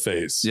dead in the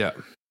face. Yeah.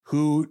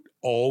 Who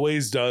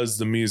always does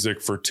the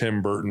music for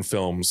Tim Burton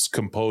films,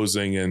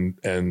 composing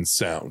and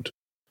sound?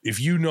 If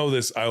you know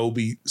this, I will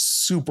be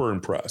super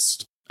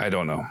impressed. I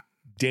don't know.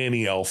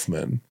 Danny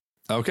Elfman.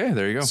 Okay,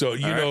 there you go. So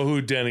you know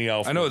who Danny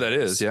Elfman is. I know who that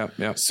is. Yeah,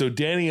 yeah. So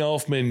Danny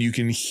Elfman, you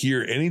can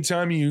hear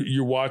anytime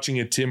you're watching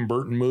a Tim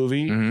Burton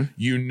movie,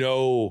 you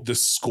know the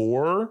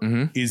score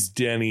is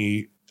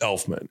Danny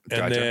Elfman.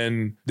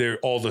 And then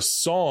all the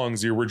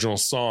songs, the original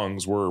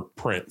songs were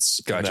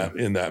Prince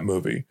in that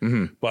movie.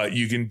 But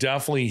you can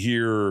definitely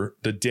hear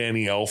the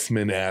Danny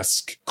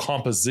Elfman-esque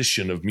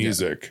composition of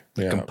music.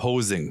 Yeah.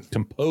 Composing.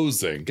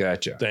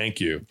 Gotcha. Thank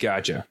you.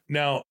 Gotcha.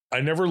 Now, I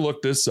never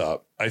looked this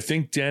up. I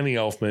think Danny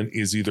Elfman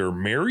is either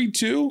married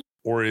to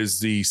or is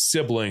the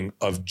sibling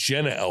of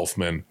Jenna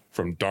Elfman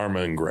from Dharma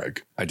and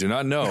Greg. I do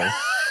not know.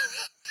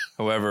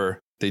 However,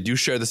 they do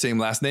share the same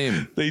last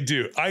name. They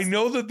do. I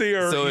know that they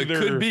are so either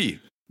it could be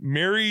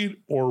married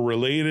or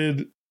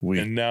related.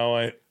 And now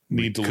I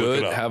need to look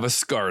it up. Could have a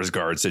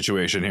Skarsgård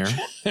situation here.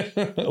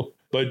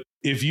 But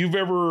if you've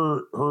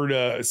ever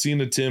seen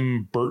a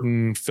Tim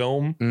Burton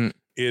film,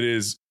 it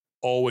is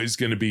always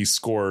going to be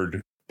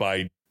scored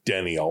by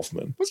Danny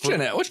Elfman. What's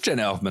Jenna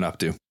Elfman up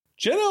to?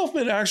 Jenna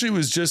Elfman actually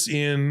was just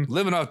in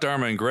Living Off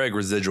Dharma and Greg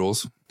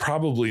residuals.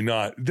 Probably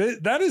not.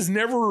 That is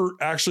never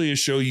actually a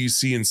show you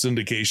see in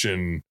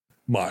syndication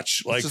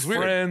much. Like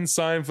Friends,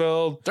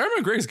 Seinfeld. Dharma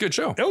and Greg's a good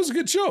show. That was a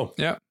good show.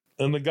 Yeah.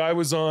 And the guy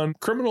was on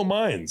Criminal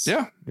Minds.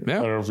 Yeah. Yeah.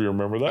 I don't know if you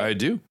remember that. I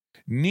do.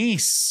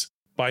 Niece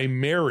by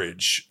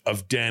marriage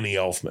of Danny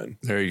Elfman.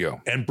 There you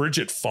go. And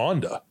Bridget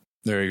Fonda.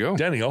 There you go.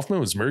 Danny Elfman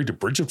was married to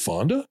Bridget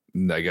Fonda?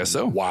 I guess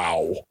so.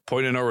 Wow.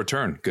 Point of No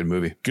Return. Good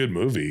movie. Good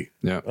movie.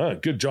 Yeah.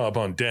 Good job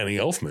on Danny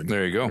Elfman.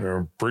 There you go.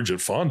 Or Bridget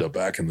Fonda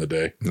back in the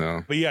day.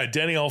 No. But yeah,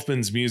 Danny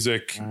Elfman's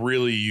music,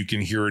 really, you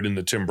can hear it in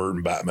the Tim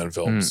Burton Batman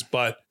films.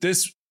 But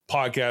this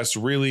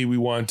podcast, really, we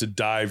wanted to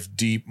dive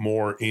deep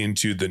more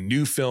into the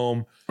new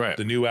film,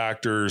 the new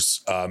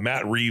actors.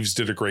 Matt Reeves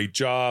did a great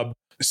job.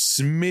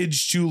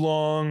 Smidge too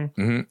long.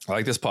 I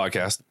like this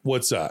podcast.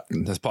 What's that?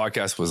 This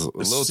podcast was a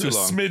little too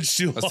long. Smidge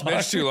too long. A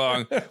smidge too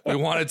long. We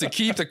wanted to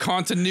keep the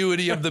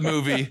continuity of the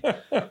movie.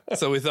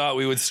 So we thought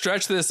we would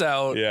stretch this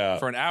out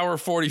for an hour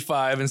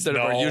 45 instead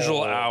of our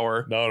usual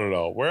hour.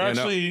 No.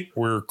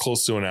 We're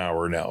close to an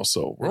hour now.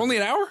 So we're only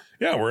an hour?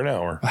 Yeah, we're an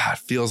hour. It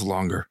feels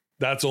longer.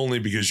 That's only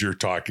because you're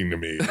talking to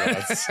me.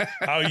 That's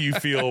how you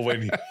feel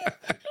when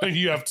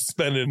you have to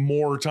spend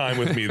more time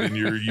with me than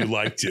you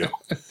like to.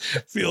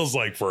 Feels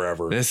like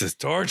forever. This is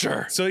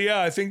torture. So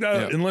yeah, I think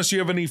that unless you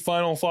have any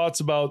final thoughts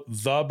about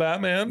The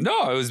Batman.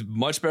 No, it was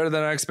much better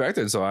than I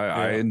expected. So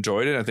I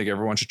enjoyed it. I think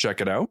everyone should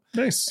check it out.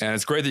 Nice. And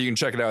it's great that you can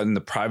check it out in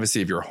the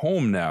privacy of your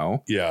home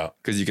now. Yeah.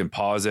 Because you can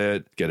pause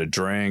it, get a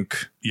drink.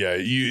 Yeah,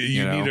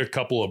 you need a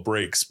couple of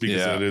breaks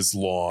because it is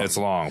long. It's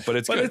long, but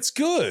it's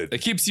good. It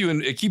keeps you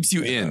in. It keeps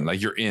you in.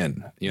 Like you're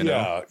in. You know?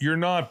 Yeah, you're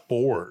not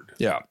bored.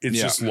 Yeah, it's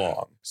just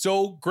long.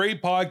 So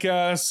great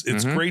podcast.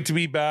 It's great to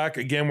be back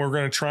again. We're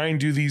going to try and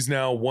do these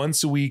now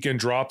once a week and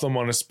drop them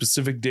on a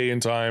specific day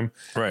and time.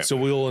 Right. So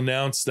we'll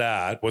announce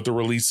that with the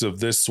release of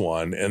this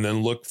one, and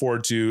then look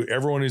forward to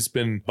everyone who's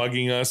been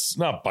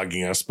not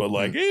bugging us, but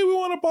like, hey, we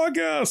want a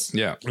podcast.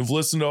 Yeah. We've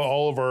listened to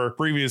all of our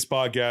previous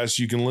podcasts.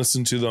 You can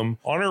listen to them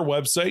on our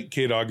website,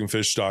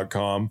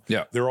 kdogandfish.com.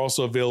 Yeah. They're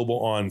also available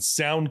on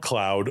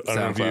SoundCloud. I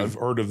don't know if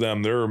you've heard of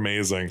them. They're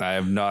amazing. I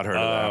have not heard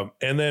of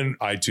that. And then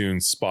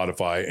iTunes,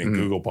 Spotify, and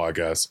Google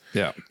Podcasts.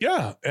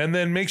 Yeah. And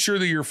then make sure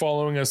that you're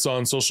following us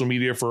on social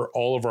media for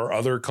all of our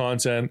other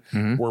content.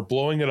 We're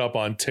blowing it up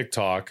on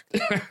TikTok.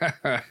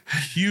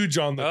 Huge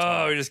on the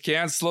talk. We just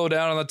can't slow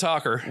down on the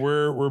talker.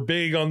 We're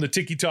big on the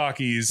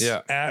TikTokies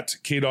at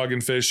KDog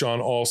and Fish on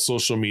all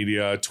social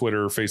media,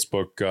 Twitter,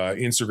 Facebook,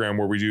 Instagram,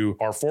 where we do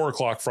our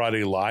 4:00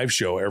 Friday live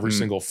show every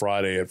single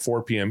Friday at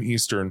 4 p.m.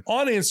 Eastern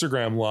on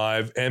Instagram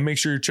Live. And make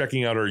sure you're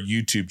checking out our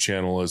YouTube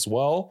channel as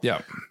well.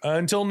 Yeah.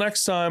 Until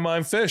next time,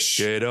 I'm Fish.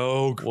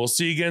 KDog. We'll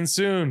see you again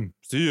soon.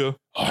 See ya.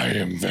 I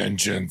am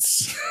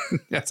vengeance.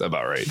 That's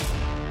about right.